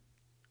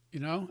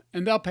it,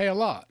 and they'll pay a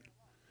lot.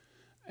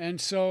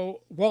 And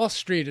so Wall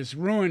Street is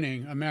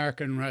ruining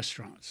American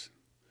restaurants.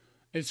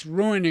 It's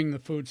ruining the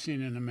food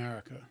scene in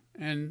America,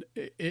 and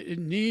it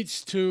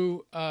needs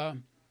to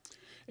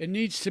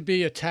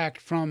be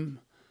attacked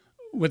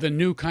with a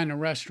new kind of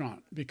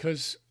restaurant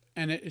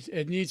and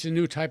it needs a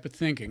new type of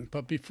thinking.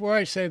 But before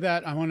I say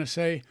that, I want to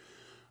say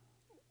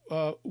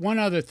one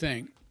other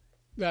thing,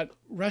 that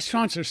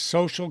restaurants are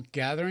social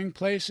gathering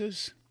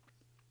places.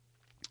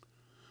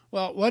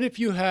 Well, what if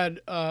you had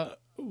a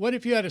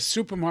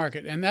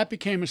supermarket and that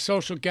became a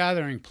social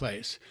gathering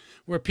place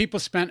where people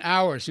spent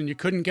hours and you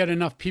couldn't get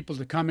enough people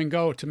to come and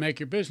go to make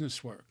your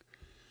business work?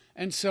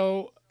 And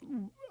so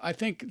I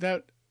think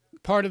that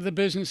part of the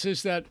business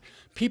is that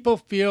people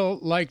feel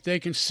like they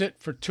can sit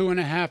for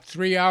 2.5,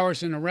 3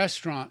 hours in a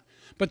restaurant,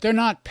 but they're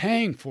not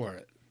paying for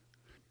it.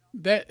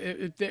 That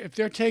if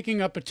they're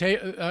taking up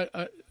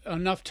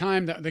enough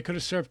time that they could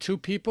have served 2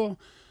 people,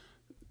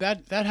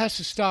 that has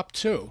to stop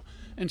too.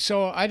 And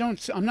so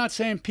I'm not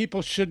saying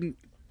people shouldn't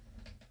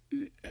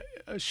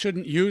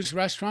use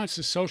restaurants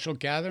as social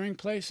gathering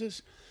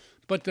places,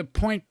 but the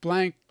point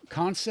blank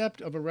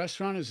concept of a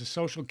restaurant as a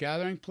social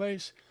gathering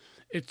place,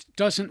 it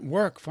doesn't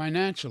work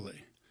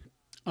financially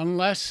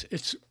unless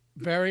it's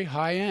very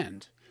high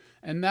end,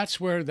 and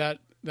that's where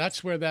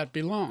that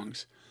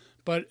belongs.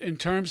 But in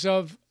terms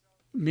of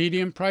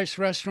medium price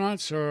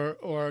restaurants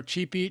or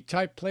cheap eat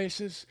type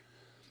places,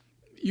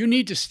 you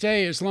need to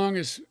stay as long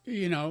as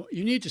you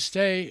need to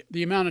stay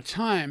the amount of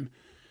time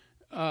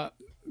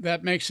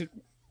that makes it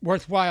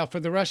worthwhile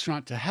for the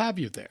restaurant to have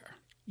you there.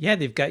 Yeah,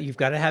 you've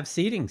got to have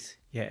seatings.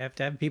 You have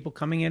to have people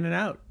coming in and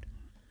out.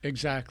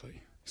 Exactly. Yeah.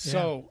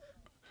 So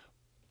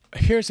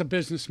here's a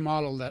business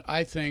model that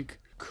I think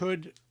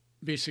could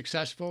be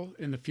successful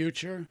in the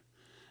future,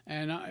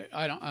 and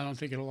I don't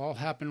think it'll all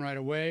happen right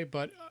away,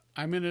 but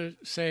I'm going to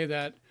say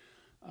that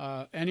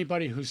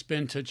anybody who's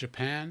been to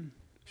Japan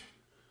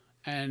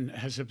and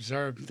has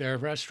observed their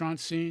restaurant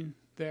scene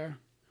there,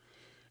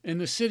 in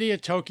the city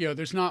of Tokyo,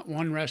 there's not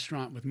one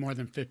restaurant with more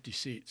than 50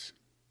 seats.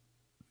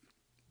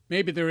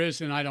 Maybe there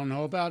is, and I don't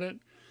know about it,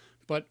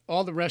 but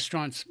all the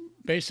restaurants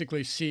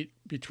basically seat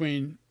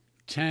between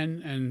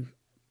 10 and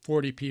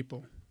 40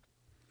 people,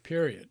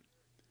 period.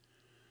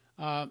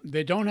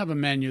 They don't have a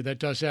menu that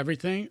does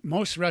everything.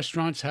 Most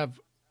restaurants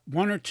have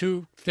 1 or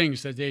 2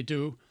 things that they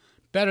do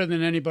better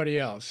than anybody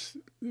else,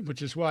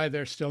 which is why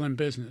they're still in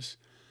business.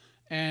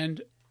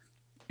 And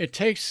it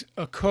takes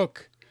a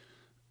cook.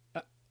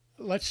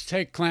 Let's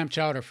take clam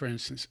chowder, for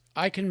instance.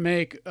 I can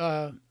make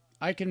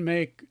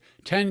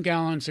 10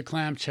 gallons of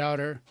clam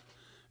chowder.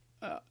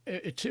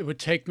 It would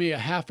take me a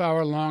half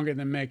hour longer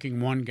than making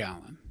 1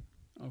 gallon,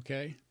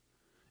 okay,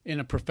 in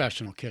a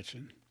professional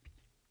kitchen.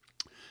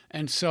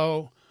 And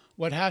so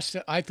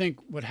I think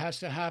what has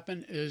to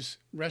happen is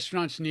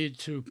restaurants need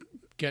to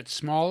get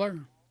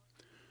smaller.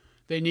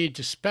 They need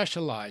to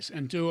specialize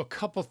and do a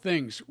couple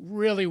things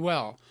really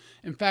well.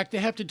 In fact, they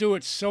have to do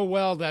it so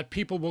well that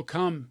people will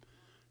come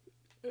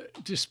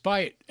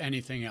despite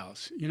anything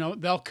else.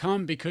 They'll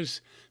come because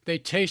they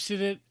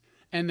tasted it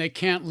and they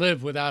can't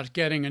live without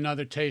getting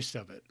another taste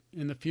of it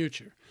in the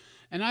future.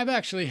 And I've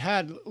actually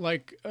had,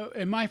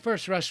 in my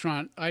first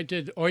restaurant, I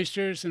did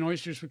oysters and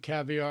oysters with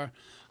caviar.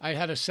 I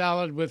had a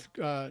salad with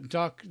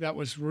duck that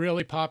was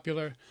really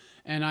popular,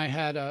 and I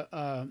had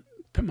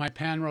my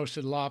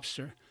pan-roasted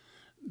lobster.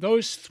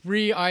 Those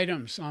 3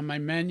 items on my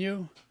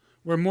menu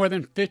were more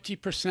than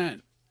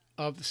 50%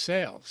 of the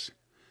sales,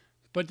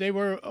 but they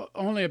were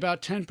only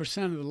about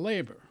 10% of the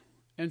labor.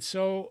 And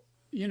so,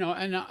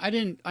 and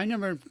I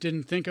never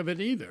didn't think of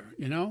it either,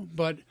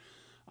 but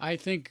I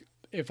think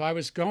if I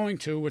was going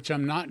to, which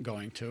I'm not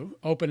going to,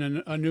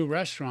 open a new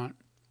restaurant,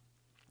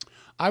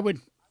 I would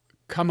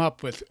come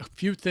up with a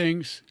few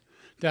things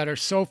that are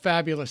so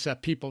fabulous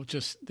that people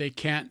they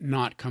can't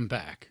not come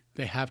back.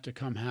 They have to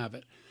come have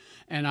it.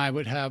 And I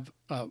would have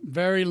a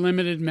very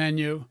limited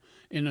menu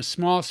in a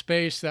small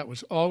space that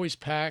was always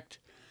packed,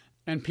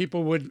 and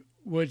people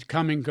would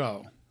come and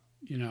go,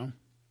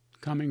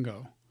 come and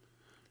go.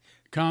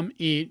 Come,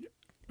 eat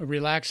a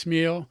relaxed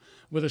meal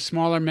with a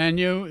smaller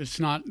menu.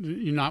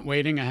 You're not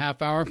waiting a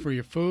half hour for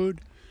your food,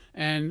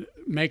 and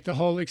make the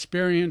whole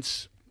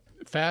experience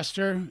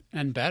faster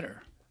and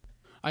better.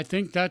 I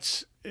think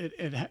that's it.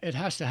 It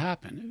has to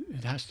happen.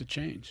 It has to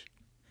change.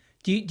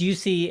 Do you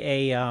see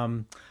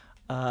a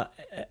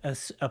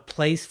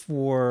place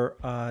for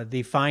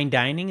the fine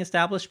dining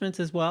establishments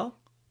as well?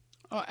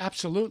 Oh,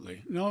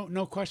 absolutely.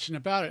 No question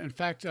about it. In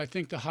fact, I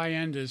think the high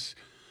end is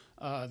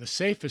the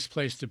safest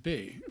place to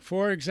be.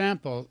 For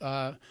example,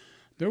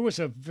 there was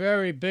a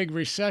very big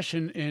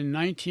recession in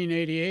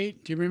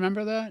 1988. Do you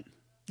remember that?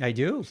 I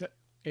do. Was that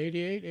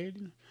 88,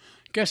 80?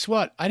 Guess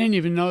what? I didn't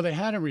even know they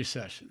had a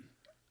recession.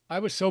 I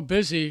was so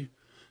busy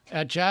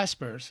at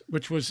Jasper's,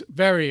 which was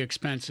very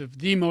expensive,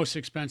 the most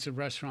expensive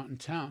restaurant in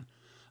town.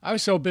 I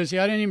was so busy,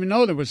 I didn't even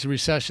know there was a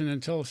recession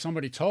until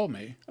somebody told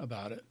me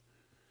about it.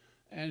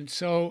 And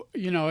so,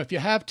 if you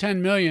have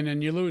 10 million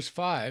and you lose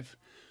 5,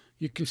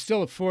 you can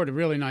still afford a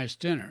really nice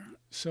dinner.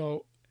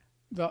 So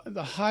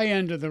the high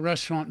end of the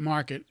restaurant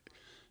market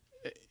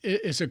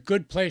is a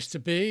good place to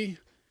be,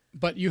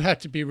 but you have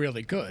to be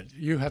really good.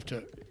 You have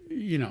to,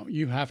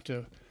 you have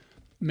to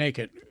make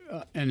it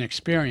an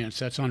experience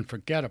that's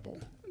unforgettable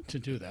to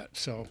do that.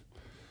 So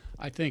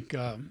I think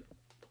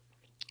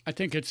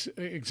it's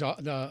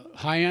the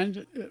high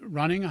end.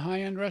 Running a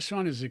high end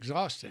restaurant is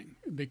exhausting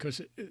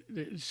because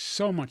there's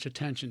so much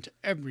attention to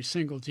every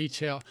single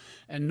detail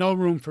and no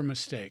room for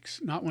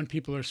mistakes. Not when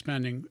people are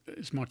spending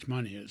as much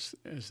money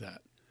as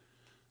that.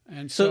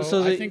 And so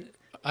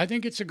I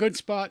think it's a good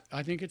spot.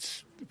 I think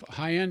it's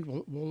high end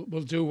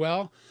will do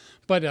well,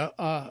 but a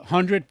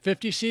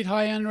 150-seat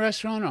high end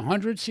restaurant, a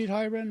 100-seat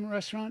high end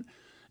restaurant,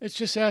 it's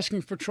just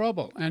asking for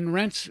trouble. And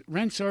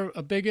rents are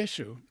a big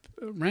issue.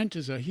 Rent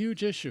is a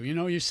huge issue.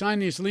 You sign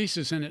these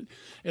leases and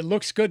it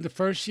looks good the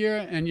first year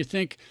and you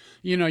think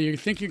you're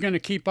going to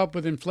keep up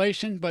with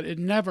inflation, but it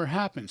never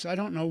happens. I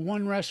don't know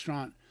one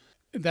restaurant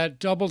that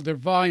doubled their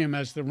volume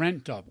as the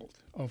rent doubled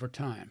over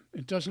time.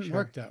 It doesn't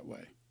work that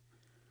way.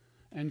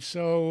 And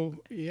so,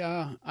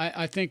 yeah,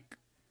 I think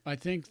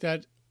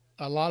that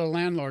a lot of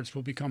landlords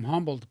will become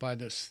humbled by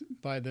this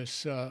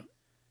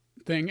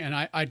thing,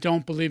 and I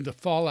don't believe the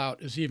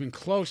fallout is even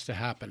close to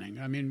happening.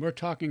 I mean, we're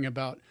talking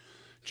about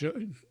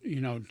June,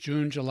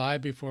 July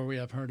before we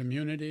have herd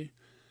immunity,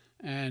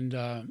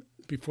 and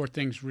before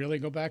things really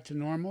go back to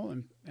normal.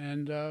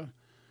 And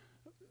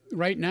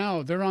right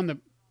now,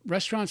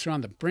 restaurants are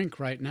on the brink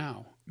right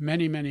now.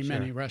 Many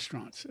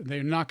restaurants.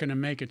 They're not going to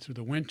make it through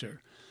the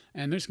winter,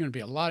 and there's going to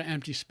be a lot of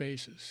empty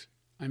spaces.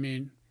 I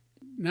mean,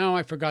 now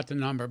I forgot the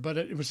number, but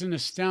it was an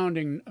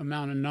astounding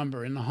amount of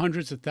number, in the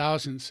hundreds of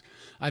thousands.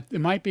 It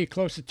might be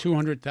close to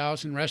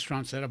 200,000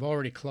 restaurants that have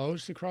already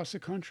closed across the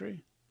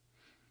country.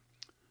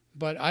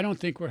 But I don't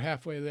think we're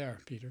halfway there,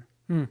 Peter.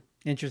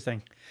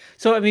 Interesting.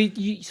 So, I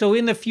mean, so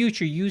in the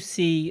future, you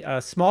see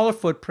a smaller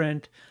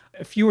footprint,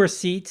 fewer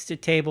seats to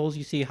tables.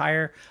 You see a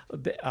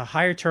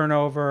higher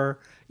turnover.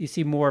 You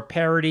see more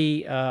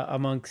parity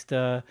amongst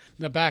the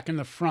back and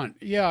the front.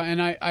 Yeah,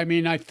 and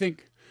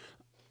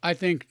I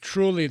think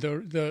truly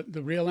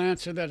the real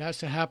answer that has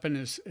to happen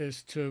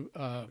is to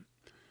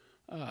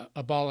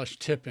abolish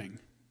tipping.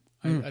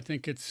 I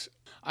think it's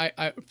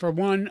for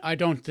one, I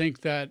don't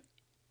think that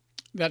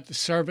the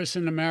service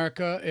in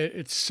America,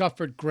 it's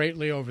suffered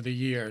greatly over the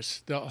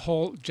years. The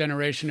whole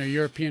generation of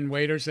European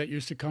waiters that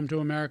used to come to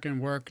America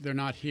and work, they're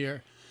not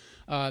here.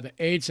 The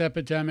AIDS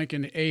epidemic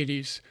in the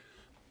 80s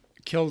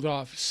killed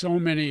off so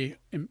many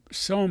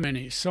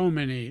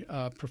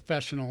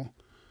professional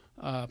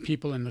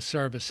people in the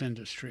service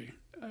industry.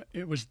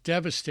 It was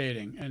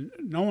devastating, and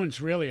no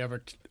one's really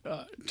ever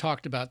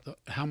talked about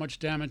how much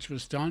damage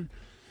was done.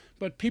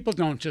 But people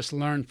don't just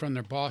learn from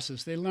their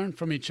bosses. They learn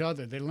from each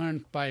other. They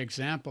learn by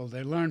example.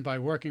 They learn by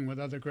working with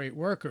other great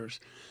workers.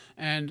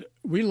 And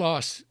we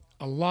lost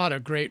a lot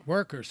of great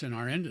workers in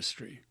our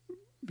industry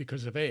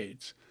because of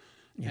AIDS.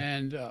 Yeah.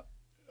 And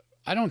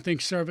I don't think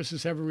service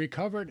has ever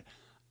recovered.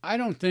 I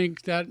don't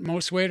think that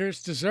most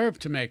waiters deserve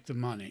to make the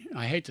money.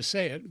 I hate to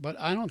say it, but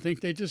I don't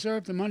think they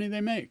deserve the money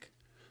they make.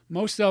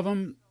 Most of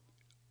them,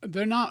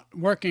 they're not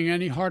working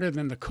any harder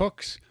than the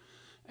cooks.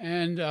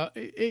 And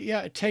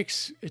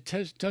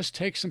it does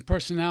take some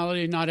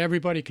personality. Not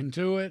everybody can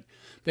do it.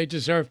 They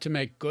deserve to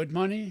make good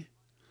money,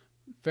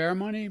 fair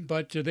money,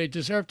 but do they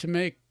deserve to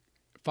make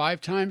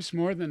 5 times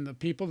more than the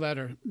people that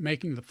are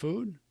making the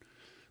food?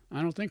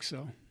 I don't think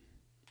so.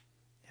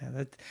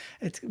 Yeah,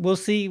 we'll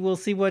see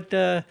what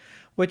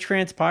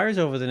transpires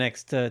over the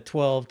next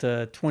 12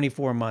 to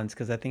 24 months,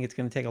 because I think it's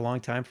going to take a long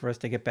time for us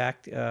to get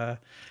back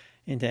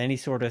into any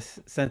sort of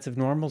sense of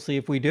normalcy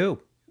if we do.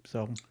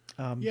 So.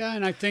 Yeah,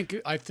 and I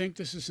think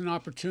this is an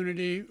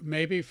opportunity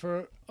maybe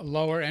for a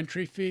lower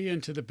entry fee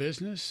into the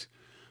business,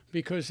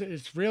 because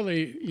it's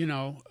really,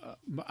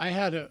 I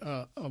had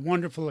a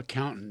wonderful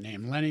accountant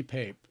named Lenny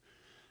Pape,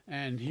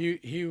 and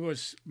he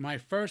was my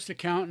first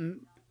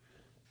accountant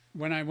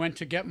when I went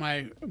to get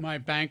my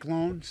bank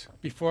loans.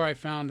 Before I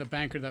found a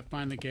banker that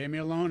finally gave me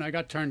a loan, I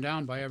got turned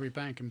down by every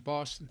bank in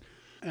Boston.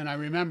 And I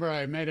remember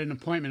I made an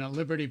appointment at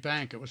Liberty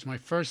Bank. It was my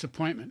first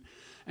appointment.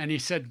 And he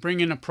said, bring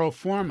in a pro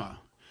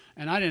forma.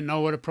 And I didn't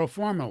know what a pro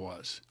forma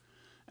was.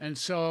 And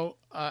so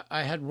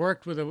I had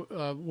worked with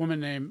a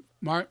woman named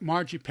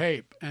Margie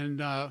Pape,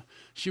 and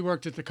she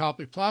worked at the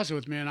Copley Plaza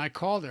with me. And I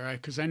called her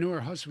because I knew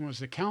her husband was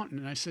an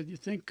accountant. And I said, "You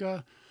think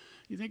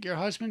your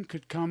husband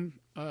could come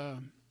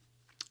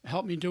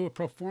help me do a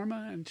pro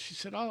forma?" And she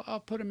said, "I'll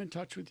put him in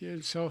touch with you."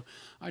 And so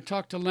I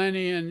talked to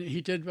Lenny, and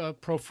he did a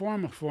pro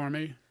forma for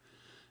me.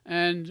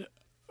 And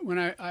when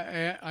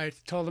I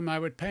told him I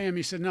would pay him,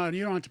 he said, "No,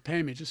 you don't have to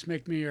pay me. Just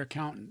make me your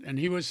accountant." And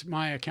he was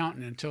my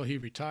accountant until he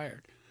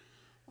retired.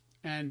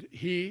 And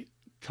he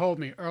told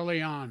me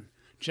early on,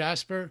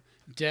 "Jasper,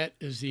 debt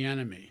is the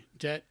enemy.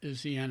 Debt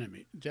is the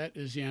enemy. Debt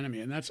is the enemy."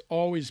 And that's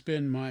always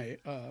been my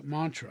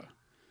mantra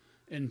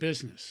in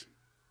business,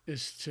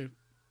 is to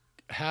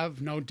have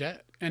no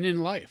debt, and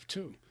in life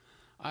too.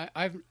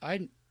 I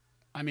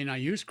mean, I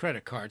use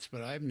credit cards,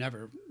 but I've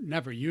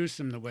never used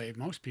them the way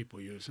most people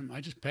use them. I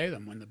just pay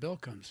them when the bill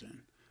comes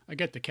in. I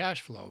get the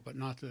cash flow, but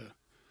not the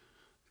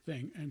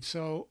thing. And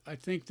so I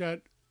think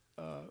that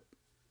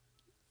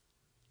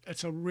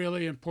it's a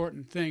really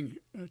important thing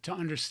to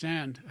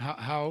understand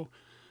how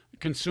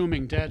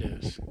consuming debt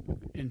is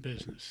in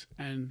business.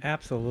 And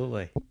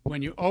Absolutely.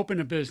 when you open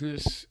a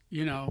business,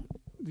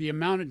 the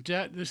amount of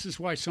debt, this is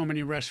why so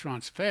many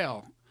restaurants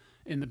fail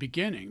in the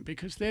beginning,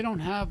 because they don't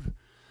have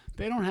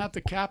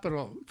the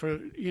capital for,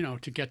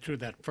 to get through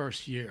that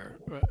first year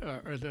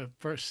or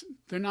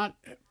they're not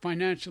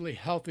financially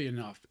healthy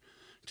enough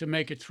to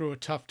make it through a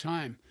tough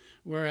time.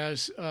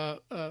 Whereas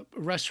a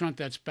restaurant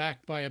that's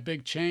backed by a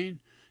big chain,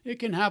 it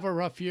can have a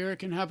rough year, it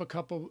can have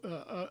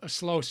a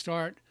slow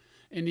start.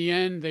 In the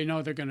end, they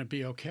know they're going to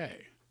be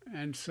okay.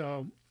 And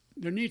so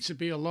there needs to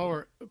be a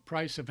lower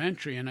price of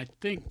entry. And I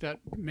think that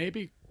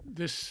maybe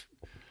this,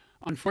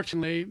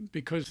 unfortunately,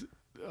 because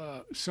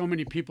so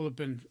many people have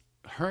been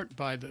hurt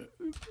by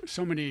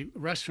so many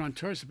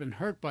restaurateurs have been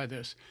hurt by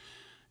this,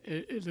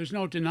 there's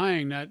no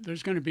denying that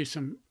there's going to be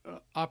some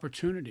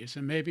opportunities,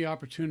 and maybe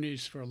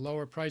opportunities for a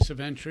lower price of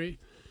entry,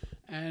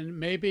 and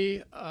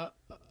maybe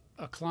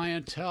a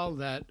clientele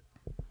that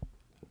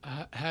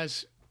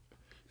has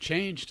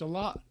changed a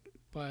lot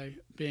by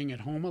being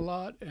at home a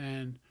lot.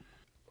 And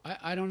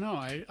I don't know.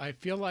 I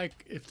feel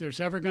like if there's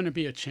ever going to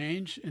be a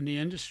change in the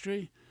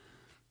industry,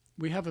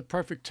 we have a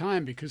perfect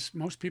time, because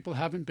most people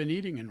haven't been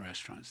eating in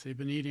restaurants. They've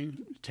been eating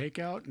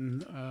takeout,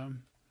 and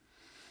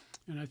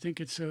I think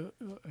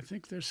I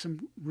think there's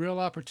some real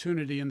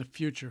opportunity in the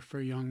future for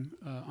young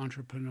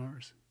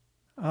entrepreneurs.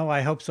 Oh,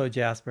 I hope so,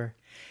 Jasper.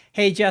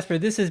 Hey, Jasper,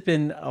 this has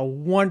been a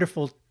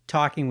wonderful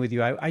talking with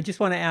you. I just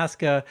want to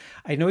ask, I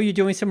know you're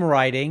doing some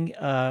writing.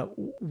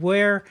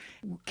 Where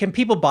can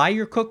people buy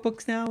your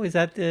cookbooks now?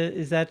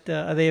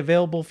 Are they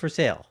available for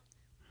sale?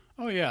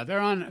 Oh yeah, they're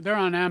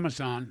on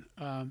Amazon.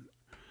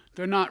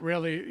 They're not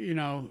really,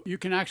 you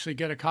can actually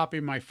get a copy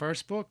of my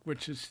first book,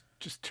 which is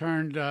just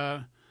turned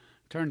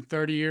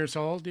 30 years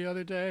old the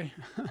other day.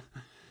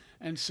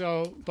 And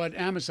so, but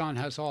Amazon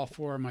has all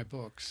 4 of my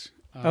books.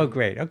 Oh,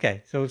 great.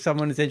 Okay. So if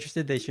someone is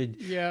interested, they should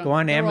go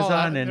on they're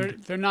Amazon.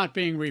 They're not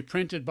being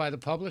reprinted by the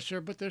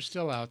publisher, but they're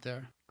still out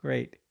there.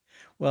 Great.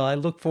 Well, I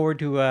look forward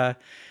to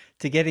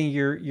getting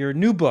your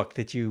new book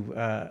that you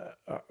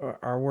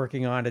are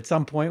working on at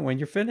some point when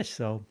you're finished.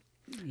 So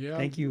yeah,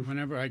 thank you.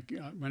 Whenever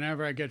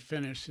I get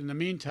finished. In the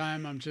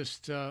meantime, I'm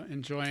just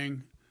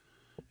enjoying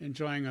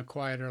a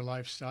quieter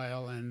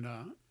lifestyle, and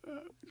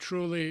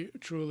truly,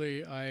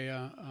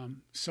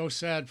 I'm so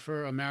sad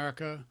for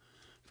America,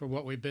 for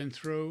what we've been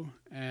through,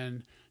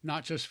 and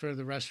not just for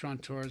the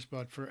restaurateurs,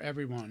 but for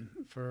everyone,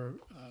 for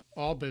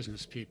all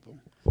business people,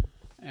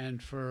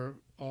 and for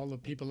all the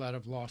people that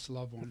have lost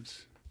loved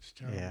ones. It's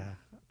terrible. Yeah,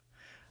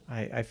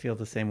 I feel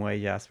the same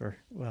way, Jasper.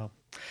 Well,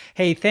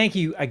 hey, thank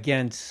you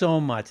again so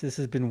much. This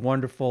has been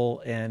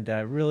wonderful, and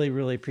really,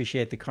 really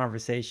appreciate the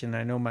conversation.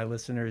 I know my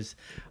listeners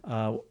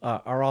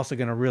are also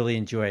going to really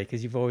enjoy it,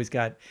 because you've always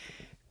got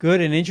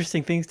good and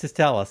interesting things to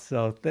tell us.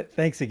 So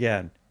thanks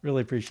again.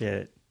 Really appreciate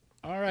it.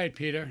 All right,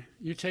 Peter.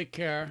 You take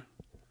care.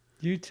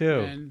 You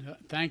too. And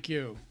thank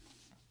you.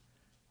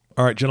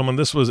 All right, gentlemen,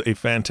 this was a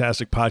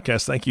fantastic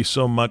podcast. Thank you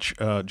so much,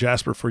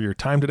 Jasper, for your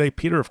time today.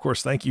 Peter, of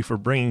course, thank you for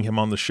bringing him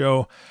on the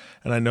show.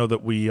 And I know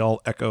that we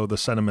all echo the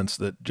sentiments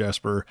that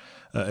Jasper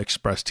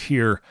expressed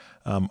here.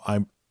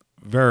 I'm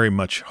very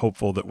much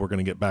hopeful that we're going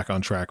to get back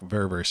on track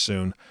very, very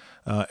soon.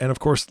 And of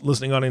course,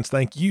 listening audience,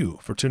 thank you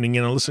for tuning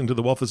in and listening to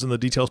the Wealth is in the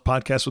Details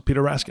podcast with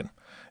Peter Raskin.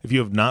 If you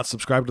have not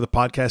subscribed to the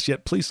podcast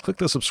yet, please click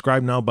the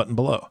subscribe now button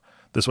below.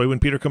 This way, when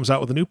Peter comes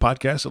out with a new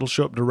podcast, it'll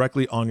show up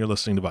directly on your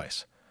listening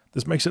device.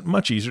 This makes it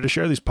much easier to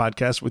share these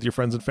podcasts with your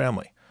friends and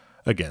family.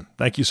 Again,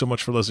 thank you so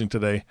much for listening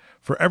today.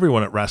 For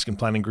everyone at Raskin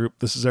Planning Group,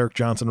 this is Eric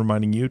Johnson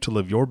reminding you to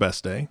live your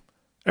best day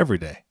every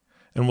day.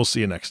 And we'll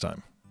see you next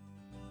time.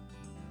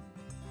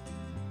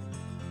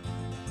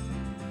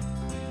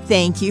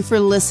 Thank you for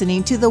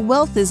listening to the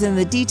Wealth is in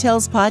the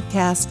Details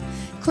podcast.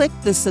 Click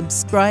the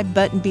subscribe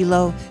button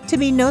below to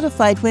be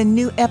notified when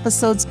new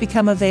episodes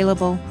become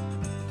available.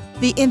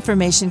 The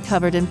information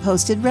covered and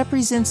posted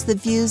represents the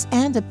views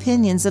and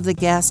opinions of the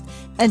guest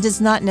and does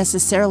not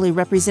necessarily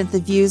represent the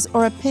views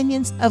or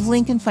opinions of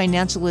Lincoln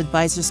Financial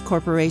Advisors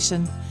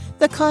Corporation.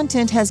 The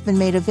content has been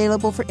made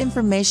available for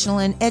informational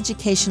and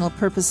educational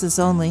purposes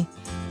only.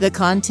 The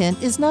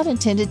content is not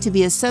intended to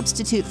be a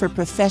substitute for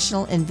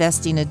professional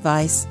investing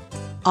advice.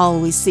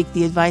 Always seek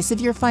the advice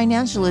of your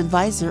financial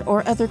advisor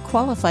or other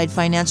qualified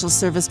financial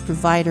service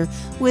provider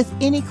with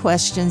any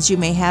questions you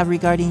may have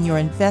regarding your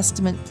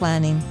investment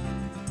planning.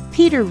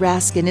 Peter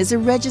Raskin is a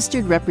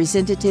registered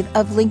representative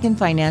of Lincoln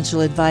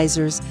Financial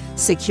Advisors.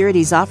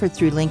 Securities offered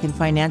through Lincoln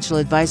Financial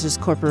Advisors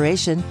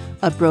Corporation,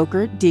 a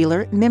broker,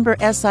 dealer, member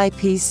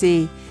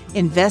SIPC.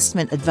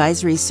 Investment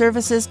advisory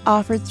services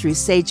offered through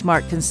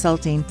SageMark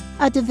Consulting,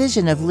 a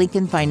division of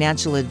Lincoln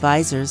Financial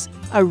Advisors,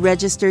 a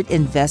registered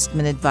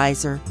investment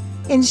advisor.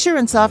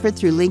 Insurance offered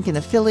through Lincoln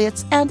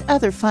affiliates and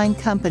other fine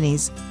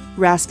companies.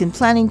 Raskin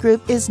Planning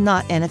Group is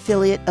not an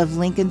affiliate of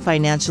Lincoln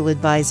Financial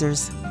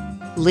Advisors.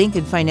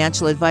 Lincoln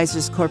Financial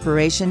Advisors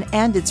Corporation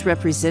and its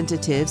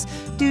representatives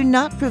do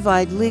not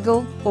provide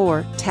legal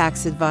or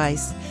tax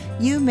advice.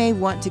 You may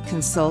want to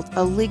consult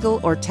a legal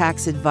or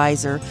tax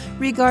advisor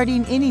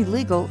regarding any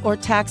legal or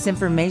tax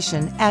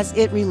information as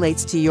it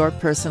relates to your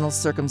personal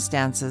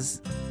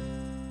circumstances.